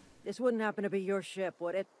 Say, this wouldn't happen to be your ship,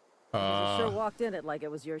 would it? You sure walked in it like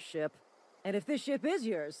it was your ship. And if this ship is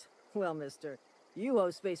yours, well, mister, you owe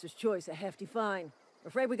Spacer's Choice a hefty fine.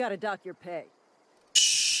 Afraid we gotta dock your pay.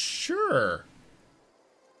 Sure.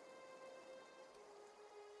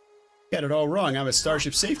 Got it all wrong. I'm a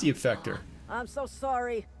Starship Safety Effector. I'm so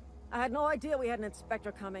sorry. I had no idea we had an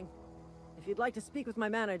inspector coming. If you'd like to speak with my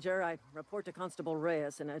manager, I'd report to Constable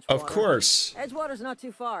Reyes in Edgewater. Of course. Edgewater's not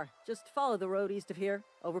too far. Just follow the road east of here,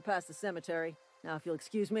 over past the cemetery. Now, if you'll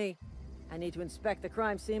excuse me, I need to inspect the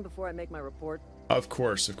crime scene before I make my report. Of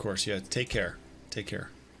course, yeah. Take care. Take care.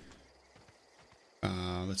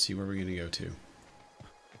 Let's see where we're gonna go to.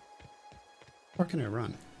 Where can I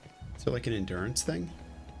run? Is it like an endurance thing?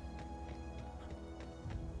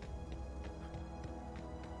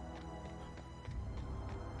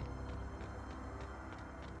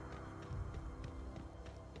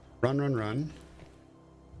 Run, run, run.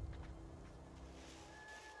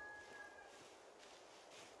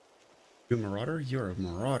 You a marauder? You're a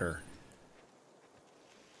marauder.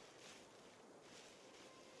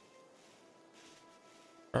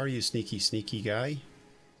 Are you sneaky, sneaky guy?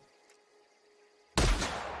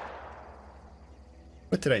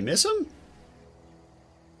 What, did I miss him?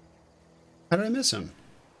 How did I miss him?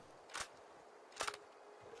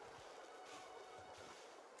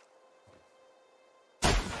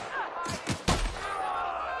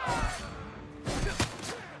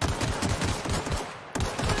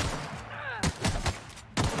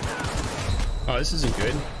 Oh, this isn't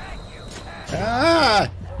good. Ah!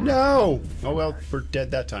 No! Oh well, we're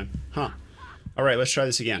dead that time. Huh. Alright, let's try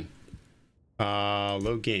this again.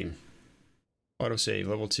 Load game. Autosave,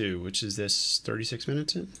 level 2. Which is this? 36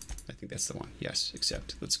 minutes in? I think that's the one. Yes,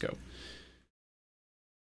 accept. Let's go.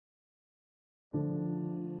 Wait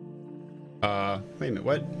a minute,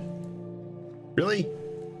 what? Really?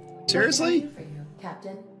 Seriously? What can I do for you,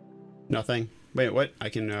 Captain? Nothing. Wait, what? I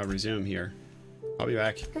can resume here. I'll be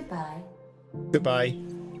back. Goodbye. Goodbye.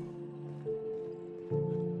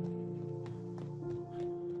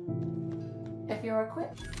 If you're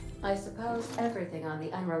equipped, I suppose everything on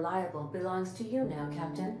the Unreliable belongs to you now,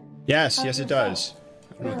 Captain. Yes, yes it does.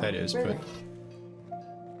 I don't know what that is, really? but...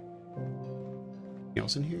 Anything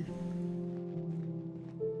else in here?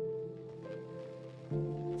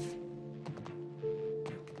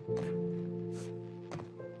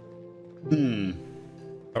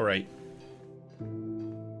 Alright.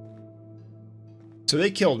 So they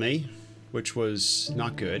killed me, which was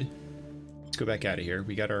not good. Let's go back out of here.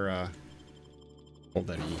 We got our Hold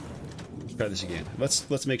that E. Let's try this again.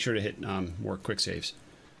 Let's make sure to hit more quick saves.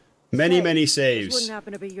 Many saves. This wouldn't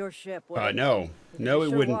happen to be your ship, would it? No, it sure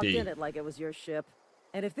wouldn't walked be. in it like it was your ship.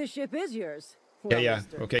 And if this ship is yours, Yeah, well, yeah.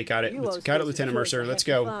 mister, Okay, got it. you owe Got it, Spacer's Lieutenant Choice Mercer. a Let's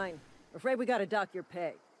hefty go. fine. Afraid we gotta dock your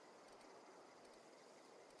pay.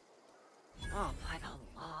 Oh, by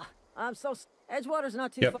the law. I'm so... Edgewater's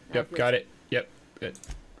not too far. Yep, got it. Yep, good.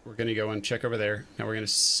 We're gonna go and check over there. Now we're gonna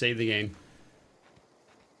save the game.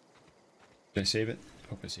 Did I save it?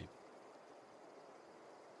 Hope I see.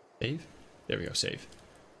 Save? There we go, save.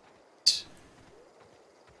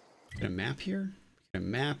 Got a map here? A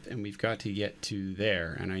map, and we've got to get to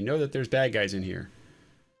there. And I know that there's bad guys in here.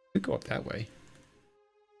 We go up that way.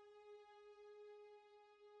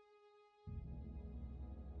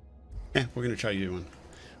 Yeah, we're gonna try to do one.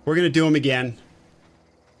 We're gonna do them again.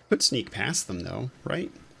 Could sneak past them though,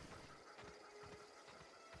 right?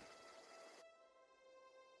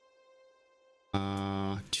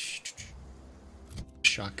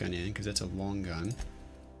 Shotgun in, because that's a long gun.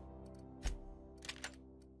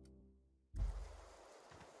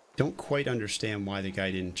 Don't quite understand why the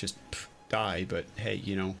guy didn't just die, but hey,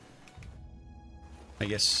 you know, I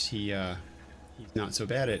guess he's not so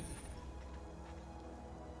bad at...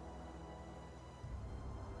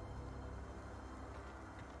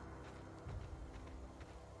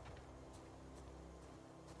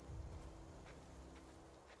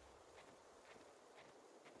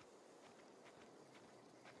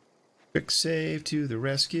 Quick save to the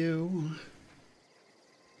rescue.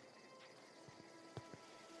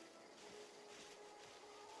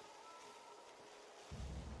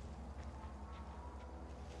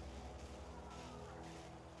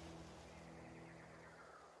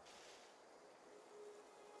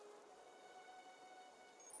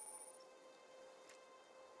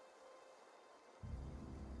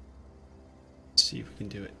 Let's see if we can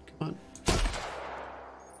do it. Come on.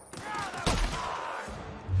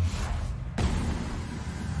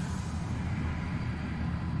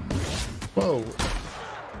 Whoa.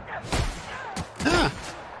 Ah!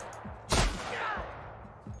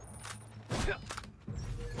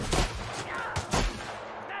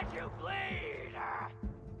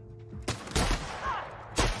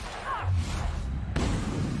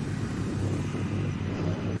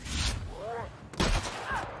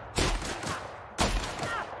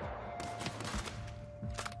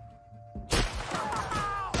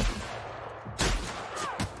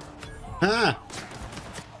 Ah!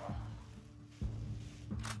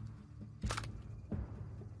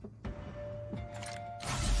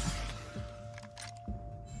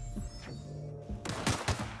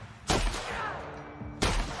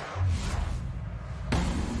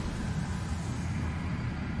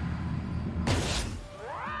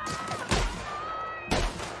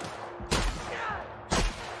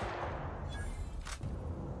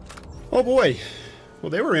 Oh boy. Well,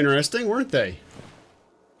 they were interesting, weren't they?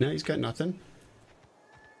 Now he's got nothing.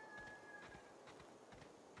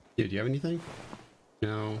 Dude, do you have anything?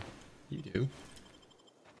 No. You do.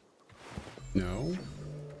 No.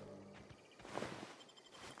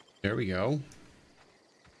 There we go.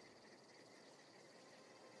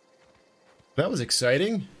 That was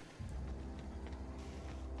exciting.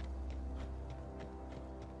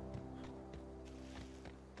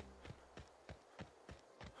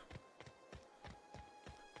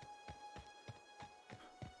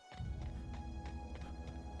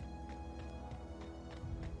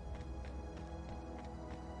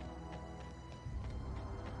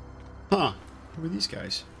 Huh. Who are these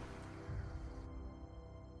guys?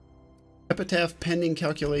 Epitaph pending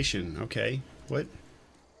calculation. Okay. What?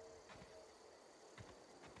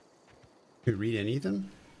 Can we read any of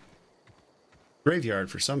them? Graveyard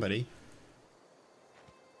for somebody.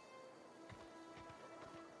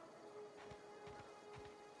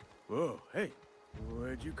 Whoa, hey.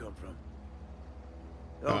 Where'd you come from?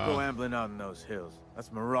 Don't go ambling out in those hills.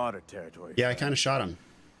 That's marauder territory. Yeah, I kind of shot him.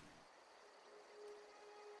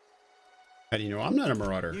 How do you know I'm not a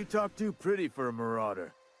marauder? You talk too pretty for a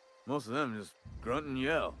marauder. Most of them just grunt and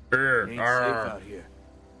yell. Arr, Ain't arr. safe out here.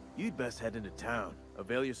 You'd best head into town.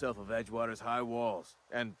 Avail yourself of Edgewater's high walls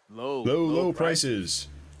and low prices.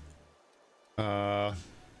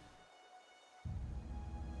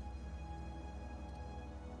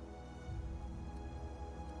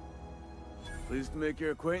 Pleased to make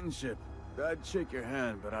your acquaintanceship. I'd shake your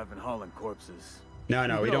hand, but I've been hauling corpses.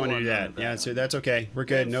 No, we don't want to do that. Yeah, so that's okay. We're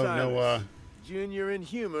good. No, Junior in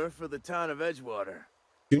humor for the town of Edgewater.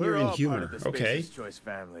 Junior We're in all humor. part of the Okay. Spacer's Choice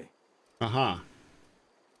family. Uh-huh.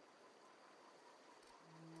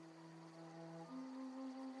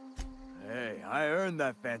 Hey, I earned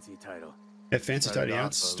that fancy title. At fancy tidy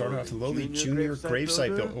outs, started off the lowly junior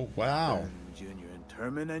gravesite builder. Oh, wow. Junior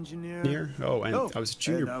interment engineer. Oh, and I was a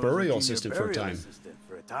junior burial assistant for a time.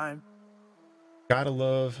 Gotta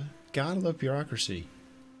love bureaucracy.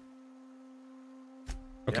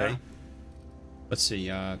 Okay. Yeah. Let's see.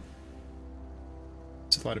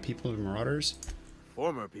 It's a lot of people in Marauders.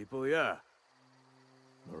 Former people, yeah.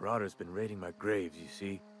 Marauders been raiding my graves, you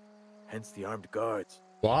see. Hence the armed guards.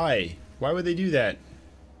 Why? Why would they do that?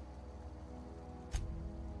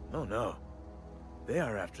 Oh no. They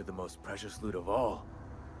are after the most precious loot of all.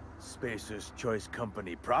 Spacer's Choice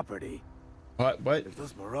Company property. What? If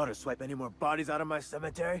those Marauders swipe any more bodies out of my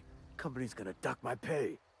cemetery, company's gonna duck my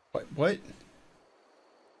pay. What?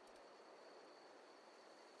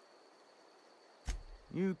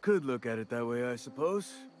 You could look at it that way, I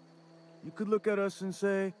suppose. You could look at us and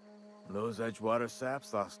say, those Edgewater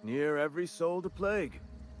saps lost near every soul to plague.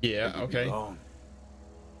 Yeah, okay. Wrong.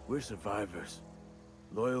 We're survivors.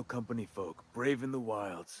 Loyal company folk, braving the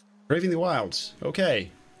wilds. Braving the wilds,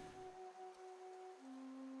 okay.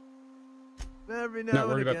 Every now Not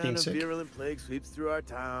worried and about again, being sick. A virulent plague sweeps through our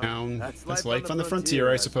town. That's life on the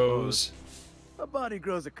frontier, I suppose. A body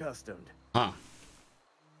grows accustomed. Huh.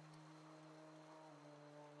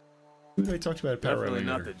 Who did I talk to about Power Definitely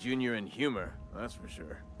not the junior in humor, that's for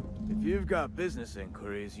sure. If you've got business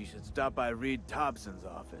inquiries, you should stop by Reed Thompson's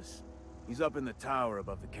office. He's up in the tower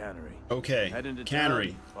above the cannery. Okay, Head into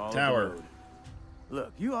cannery, town, tower.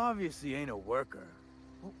 Look, you obviously ain't a worker.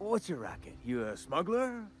 What's your racket? You a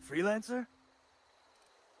smuggler? Freelancer?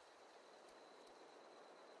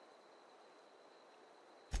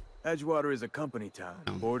 Edgewater is a company town,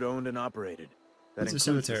 board-owned and operated. That It's a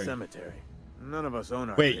includes cemetery. the cemetery. None of us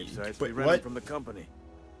own our Wait, grave sites. wait, We rent what? it from the company.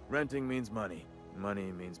 Renting means money.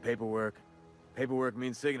 Money means paperwork. Paperwork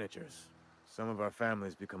means signatures. Some of our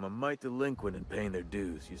families become a mite delinquent in paying their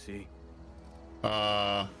dues, you see.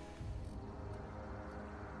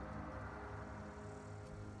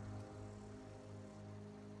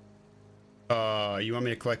 You want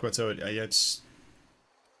me to collect what's owed? It's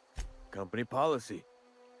company policy.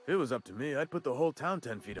 If it was up to me, I'd put the whole town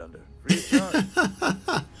 10 feet under. Free of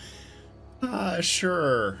charge.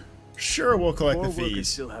 Sure. Sure, we'll collect the Four workers fees.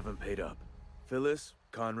 still haven't paid up. Phyllis,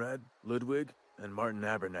 Conrad, Ludwig, and Martin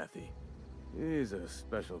Abernathy. He's a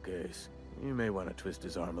special case. You may want to twist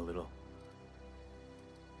his arm a little.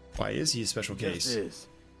 Why is he a special case? Just is.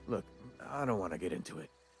 Look, I don't want to get into it.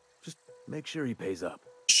 Just make sure he pays up.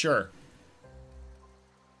 Sure.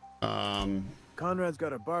 Conrad's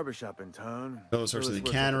got a barbershop in town. Phyllis works in the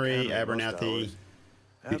cannery. Abernathy.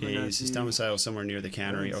 Is his domicile somewhere near the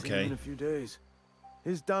cannery? Okay. In a few days.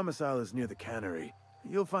 His domicile is near the cannery.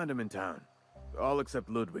 You'll find him in town. All except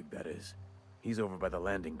Ludwig, that is. He's over by the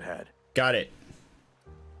landing pad. Got it.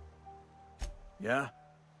 Yeah?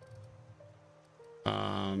 How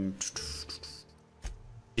long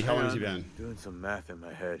has he been? Doing some math in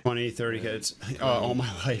my head. 20, 30 kids. All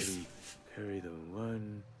my life. Carry the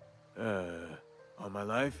one. All my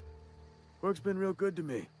life. Work's been real good to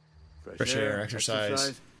me. Fresh air,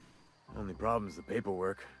 exercise. Only problem's the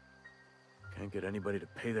paperwork. Can't get anybody to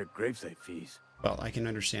pay their gravesite fees. Well, I can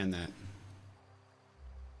understand that.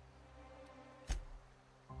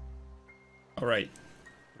 All right.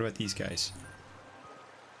 What about these guys?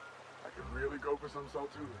 I could really go for some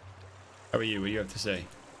salt tuna. How about you? What do you have to say?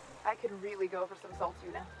 I could really go for some salt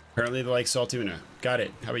tuna. Apparently they like salt tuna. Got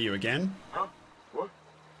it. How about you? Again? Huh? What?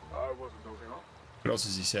 I wasn't dozing off. What else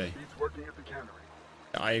does he say? Beats working at the cannery.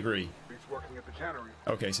 I agree. Beats working at the cannery.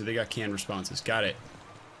 Okay, so they got canned responses. Got it.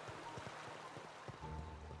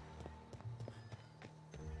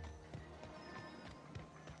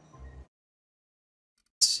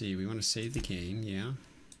 Let's see. We want to save the game. Yeah.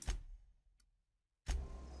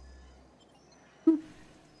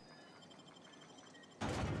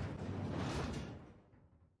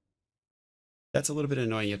 That's a little bit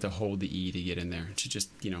annoying. You have to hold the E to get in there. It should just,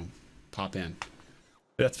 you know, pop in.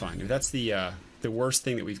 But that's fine. If that's the worst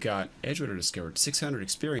thing that we've got. Edgewater discovered 600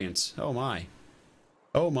 experience. Oh my.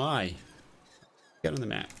 Oh my. Got on the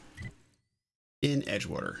map. In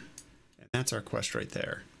Edgewater. And that's our quest right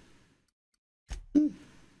there.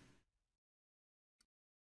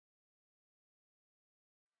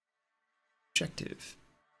 Objective.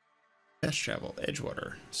 Fast travel.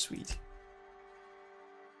 Edgewater. Sweet.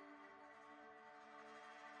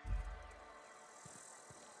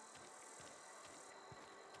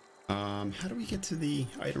 How do we get to the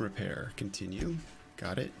item repair? Continue.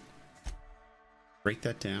 Got it. Break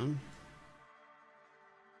that down.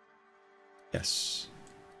 Yes.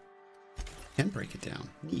 Can break it down.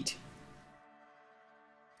 Neat.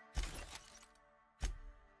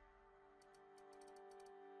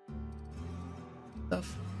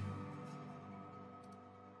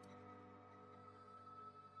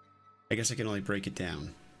 I guess I can only break it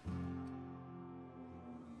down.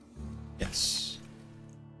 Yes.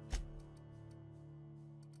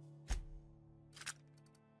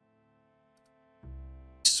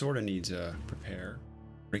 Sort of needs a prepare.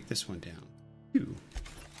 Break this one down. Ooh.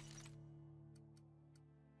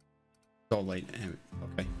 It's all light.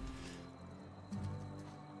 Okay.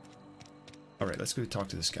 All right, let's go talk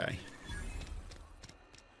to this guy.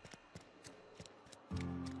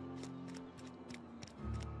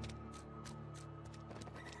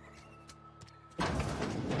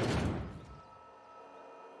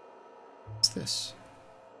 What's this?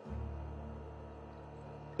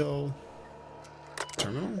 Still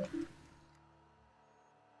terminal?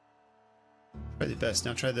 Try the best.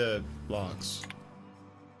 Now try the logs.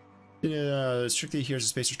 Strictly adheres to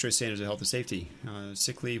Spacer's Choice standards of health and safety.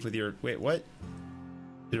 Sick leave with your... Wait, what?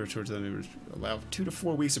 Towards them, allow 2 to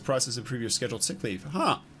 4 weeks to process and improve your scheduled sick leave.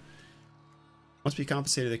 Huh. Must be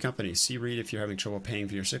compensated to the company. See read if you're having trouble paying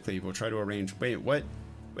for your sick leave. We'll try to arrange... Wait, what?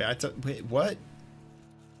 Wait, I thought... Wait, what?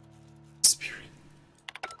 Spirit.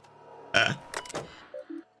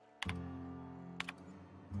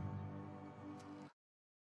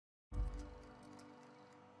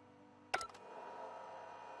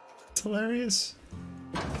 It's hilarious.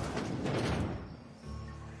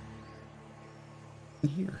 In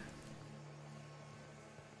here.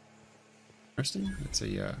 Interesting. It's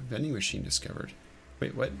a vending machine discovered.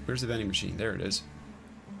 Wait, what? Where's the vending machine? There it is.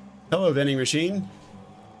 Hello, vending machine.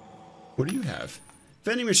 What do you have?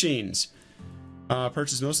 Vending machines.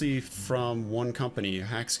 Purchased mostly from one company. A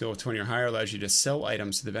hack skill of 20 or higher allows you to sell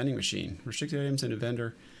items to the vending machine. Restricted items in a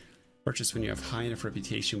vendor purchased when you have high enough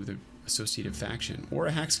reputation with an associated faction. Or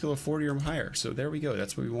a hack skill of 40 or higher. So there we go.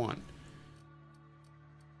 That's what we want.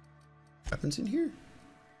 Weapons in here?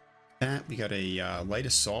 That, we got a light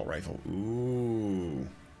assault rifle. Ooh.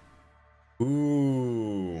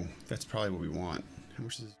 Ooh. That's probably what we want. How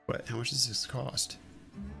much does how much does this cost?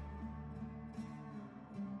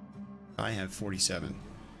 I have 47.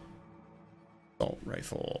 Assault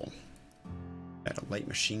rifle. Got a light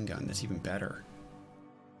machine gun. That's even better.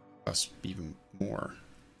 Plus even more.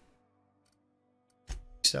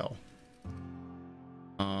 Sell.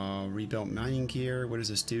 Rebuilt mining gear. What does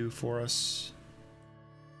this do for us?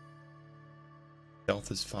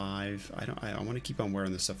 Health is 5. I want to keep on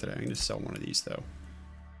wearing the stuff that I'm going to sell one of these though.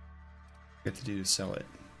 What to do to sell it?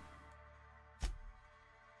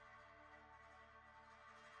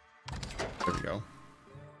 There we go.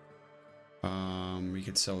 We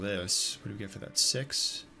could sell this. What do we get for that?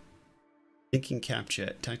 6. Thinking cap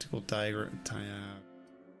jet. Tactical diagram.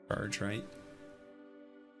 Charge, right?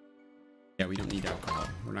 Yeah, we don't need alcohol.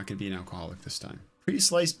 We're not going to be an alcoholic this time.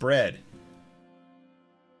 Pre-sliced bread.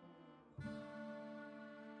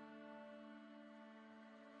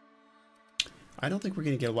 I don't think we're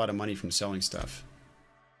going to get a lot of money from selling stuff.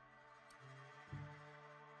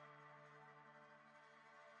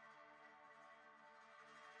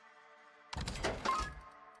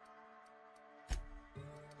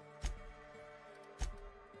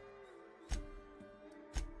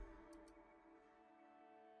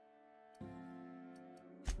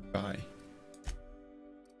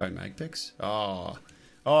 Buy mag picks? Oh.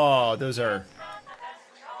 Oh, those are...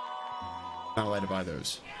 Not allowed to buy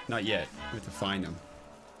those. Not yet. We have to find them.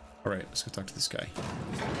 Alright, let's go talk to this guy.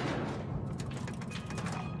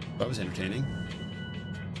 That was entertaining.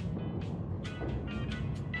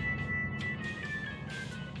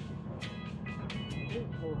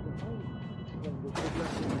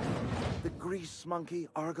 The grease monkey,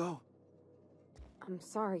 Argo? I'm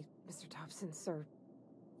sorry, Mr. Thompson, sir.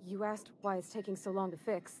 You asked why it's taking so long to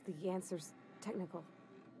fix. The answer's technical.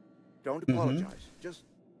 Don't apologize. Just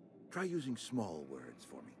try using small words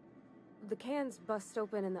for me. The cans bust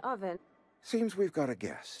open in the oven. Seems we've got a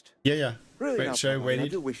guest. Yeah. Really? Wait, should I wait? I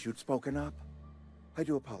do wish you'd spoken up. I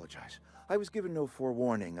do apologize. I was given no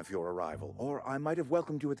forewarning of your arrival, or I might have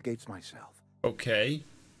welcomed you at the gates myself. Okay.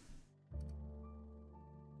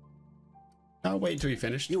 I'll wait until you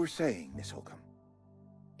finished. You were saying, Miss Holcomb.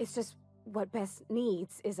 It's just what Bess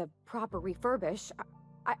needs is a proper refurbish.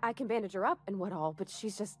 I can bandage her up and what all, but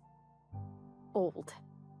she's just old.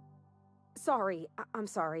 Sorry, I'm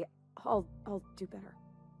sorry. I'll do better.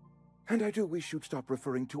 And I do wish you'd stop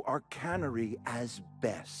referring to our cannery as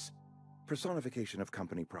Bess. Personification of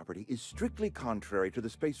company property is strictly contrary to the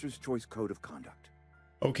Spacer's Choice Code of Conduct.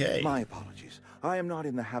 Okay. My apologies. I am not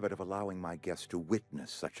in the habit of allowing my guests to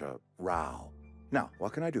witness such a row. Now,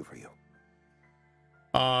 what can I do for you?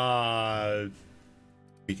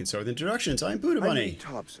 We can start with introductions. I'm Buddha Bunny. I'm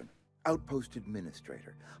Thompson, Outpost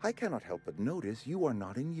Administrator. I cannot help but notice you are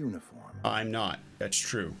not in uniform. I'm not. That's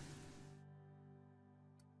true.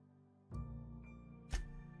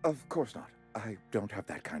 Of course not. I don't have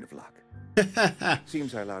that kind of luck.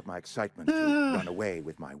 Seems I allowed my excitement to run away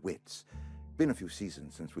with my wits. Been a few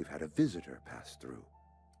seasons since we've had a visitor pass through.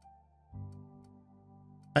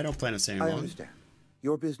 I don't plan on staying long. I understand.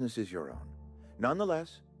 Your business is your own.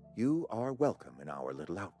 Nonetheless, you are welcome in our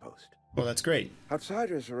little outpost. Well, that's great.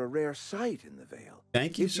 Outsiders are a rare sight in the Vale.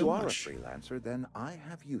 Thank you so much. If you are a freelancer, then I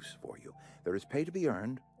have use for you. There is pay to be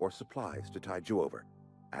earned or supplies to tide you over,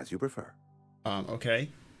 as you prefer. Okay.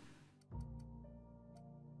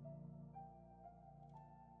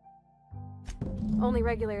 Only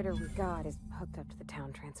regulator we got is hooked up to the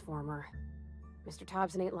town transformer. Mr.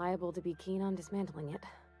 Thompson ain't liable to be keen on dismantling it.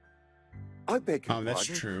 I beg your pardon. That's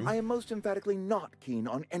true. I am most emphatically not keen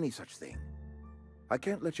on any such thing. I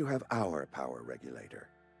can't let you have our power regulator.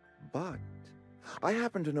 But I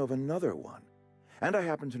happen to know of another one. And I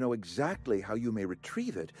happen to know exactly how you may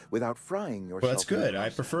retrieve it without frying yourself. Well, that's good. I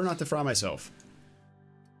prefer not to fry myself.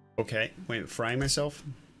 Okay. Wait, frying myself?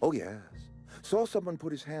 Oh, yes. Saw someone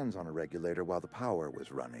put his hands on a regulator while the power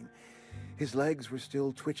was running. His legs were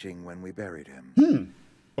still twitching when we buried him.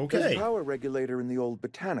 Okay. There's a power regulator in the old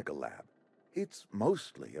botanical lab. It's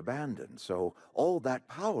mostly abandoned, so all that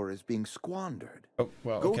power is being squandered. Oh,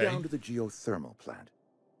 well, Go okay. down to the geothermal plant.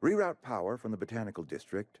 Reroute power from the botanical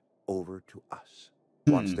district over to us.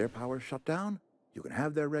 Once their power's shut down, you can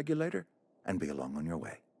have their regulator and be along on your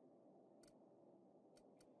way.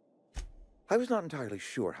 I was not entirely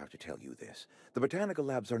sure how to tell you this. The botanical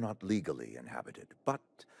labs are not legally inhabited, but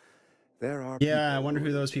there are Yeah, I wonder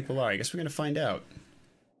who those people are. I guess we're going to find out.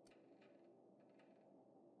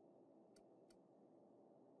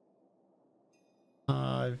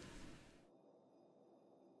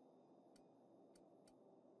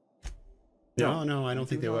 No, I don't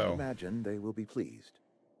think they will. Imagine they will be pleased.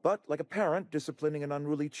 But like a parent disciplining an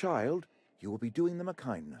unruly child, you will be doing them a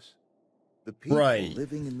kindness. The people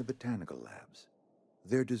living in the botanical labs,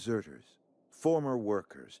 they're deserters, former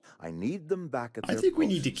workers. I need them back at their I think we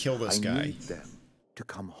posts. need to kill this guy. I need them to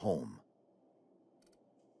come home.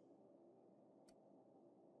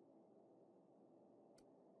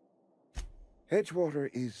 Edgewater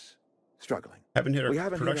is struggling. Haven't hit our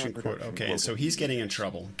production quota. Okay, so he's getting in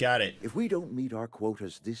trouble. Got it. If we don't meet our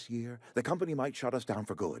quotas this year, the company might shut us down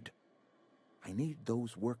for good. I need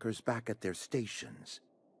those workers back at their stations.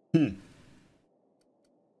 All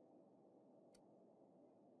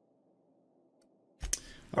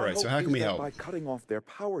right, so how can we help? By cutting off their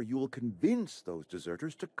power, you will convince those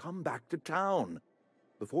deserters to come back to town.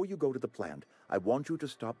 Before you go to the plant, I want you to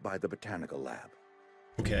stop by the botanical lab.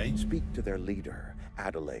 Okay. Speak to their leader,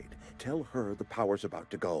 Adelaide. Tell her the power's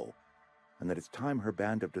about to go, and that it's time her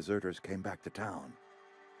band of deserters came back to town.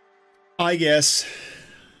 I guess.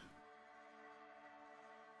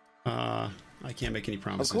 I can't make any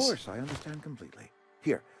promises. Of course, I understand completely.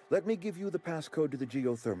 Here, let me give you the passcode to the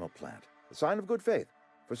geothermal plant. A sign of good faith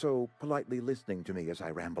for so politely listening to me as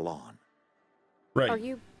I ramble on. Right. Are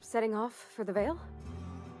you setting off for the Vale?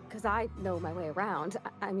 Because I know my way around.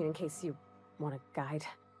 I mean, in case you want a guide.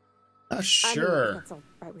 Sure. I mean, that's all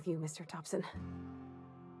right with you, Mr. Thompson.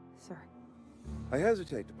 Sir. I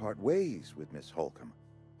hesitate to part ways with Miss Holcomb,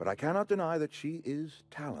 but I cannot deny that she is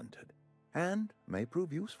talented and may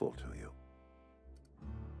prove useful to you.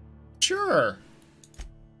 Sure.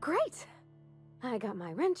 Great. I got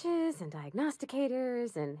my wrenches and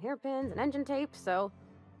diagnosticators and hairpins and engine tape, so...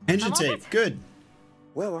 Engine tape, good.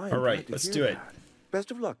 Well, all right, let's do it.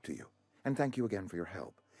 Best of luck to you, and thank you again for your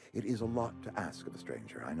help. It is a lot to ask of a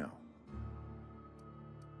stranger, I know.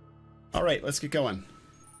 All right, let's get going.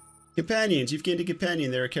 Companions. You've gained a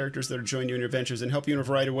companion. There are characters that will join you in your adventures and help you in a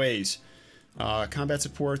variety of ways. Combat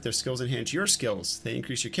support. Their skills enhance your skills. They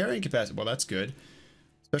increase your carrying capacity. Well, that's good.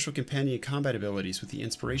 Special companion combat abilities with the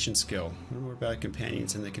inspiration skill. Learn more about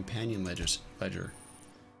companions in the companion ledger.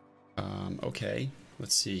 Okay,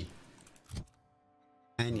 let's see.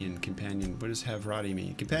 Companion. What does Havrati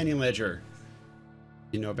mean? Companion ledger.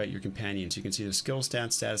 You know about your companions. You can see the skill,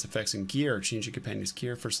 stats, status effects, and gear. Change your companion's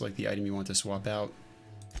gear. First, select the item you want to swap out.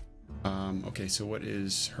 Okay, so what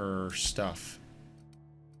is her stuff?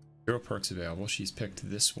 0 perks available. She's picked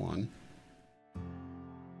this one.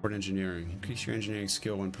 Support engineering. Increase your engineering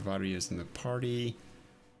skill when Pravati is in the party.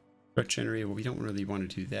 Threat generator. Well, we don't really want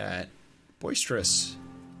to do that. Boisterous.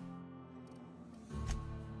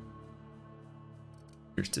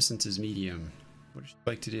 Your distance is medium. What does she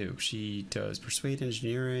like to do? She does persuade,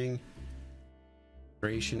 engineering,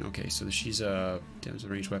 operation. Okay, so she's a damage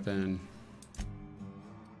range weapon.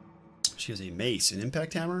 She has a mace, an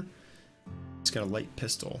impact hammer. She's got a light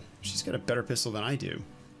pistol. She's got a better pistol than I do.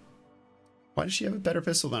 Why does she have a better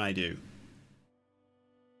pistol than I do?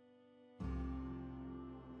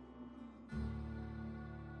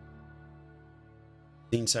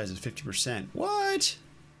 Scene size is 50%. What?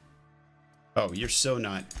 Oh, you're so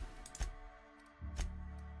not.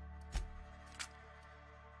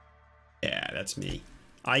 Yeah, that's me.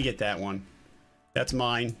 I get that one. That's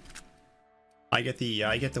mine. I get the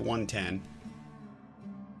 110.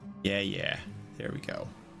 Yeah. There we go.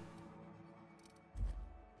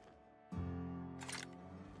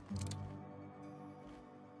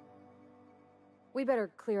 We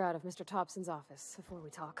better clear out of Mr. Thompson's office before we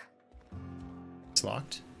talk. It's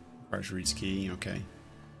locked. Requires reads key. Okay.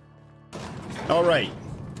 All right.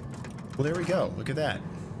 Well, there we go. Look at that.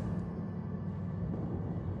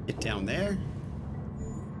 Get down there.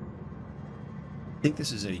 I think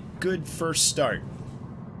this is a good first start.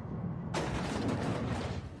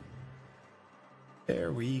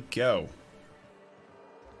 There we go.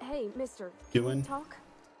 Hey, mister. Doing? Can we talk?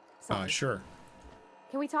 Sorry. Sure.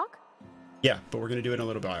 Can we talk? Yeah, but we're gonna do it in a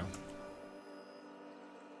little while.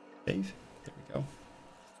 Dave, there we go.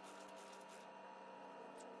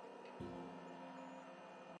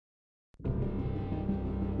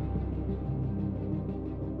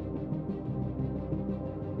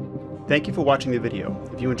 Thank you for watching the video.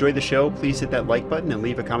 If you enjoyed the show, please hit that like button and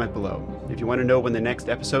leave a comment below. If you want to know when the next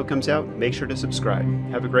episode comes out, make sure to subscribe.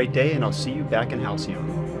 Have a great day, and I'll see you back in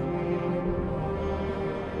Halcyon.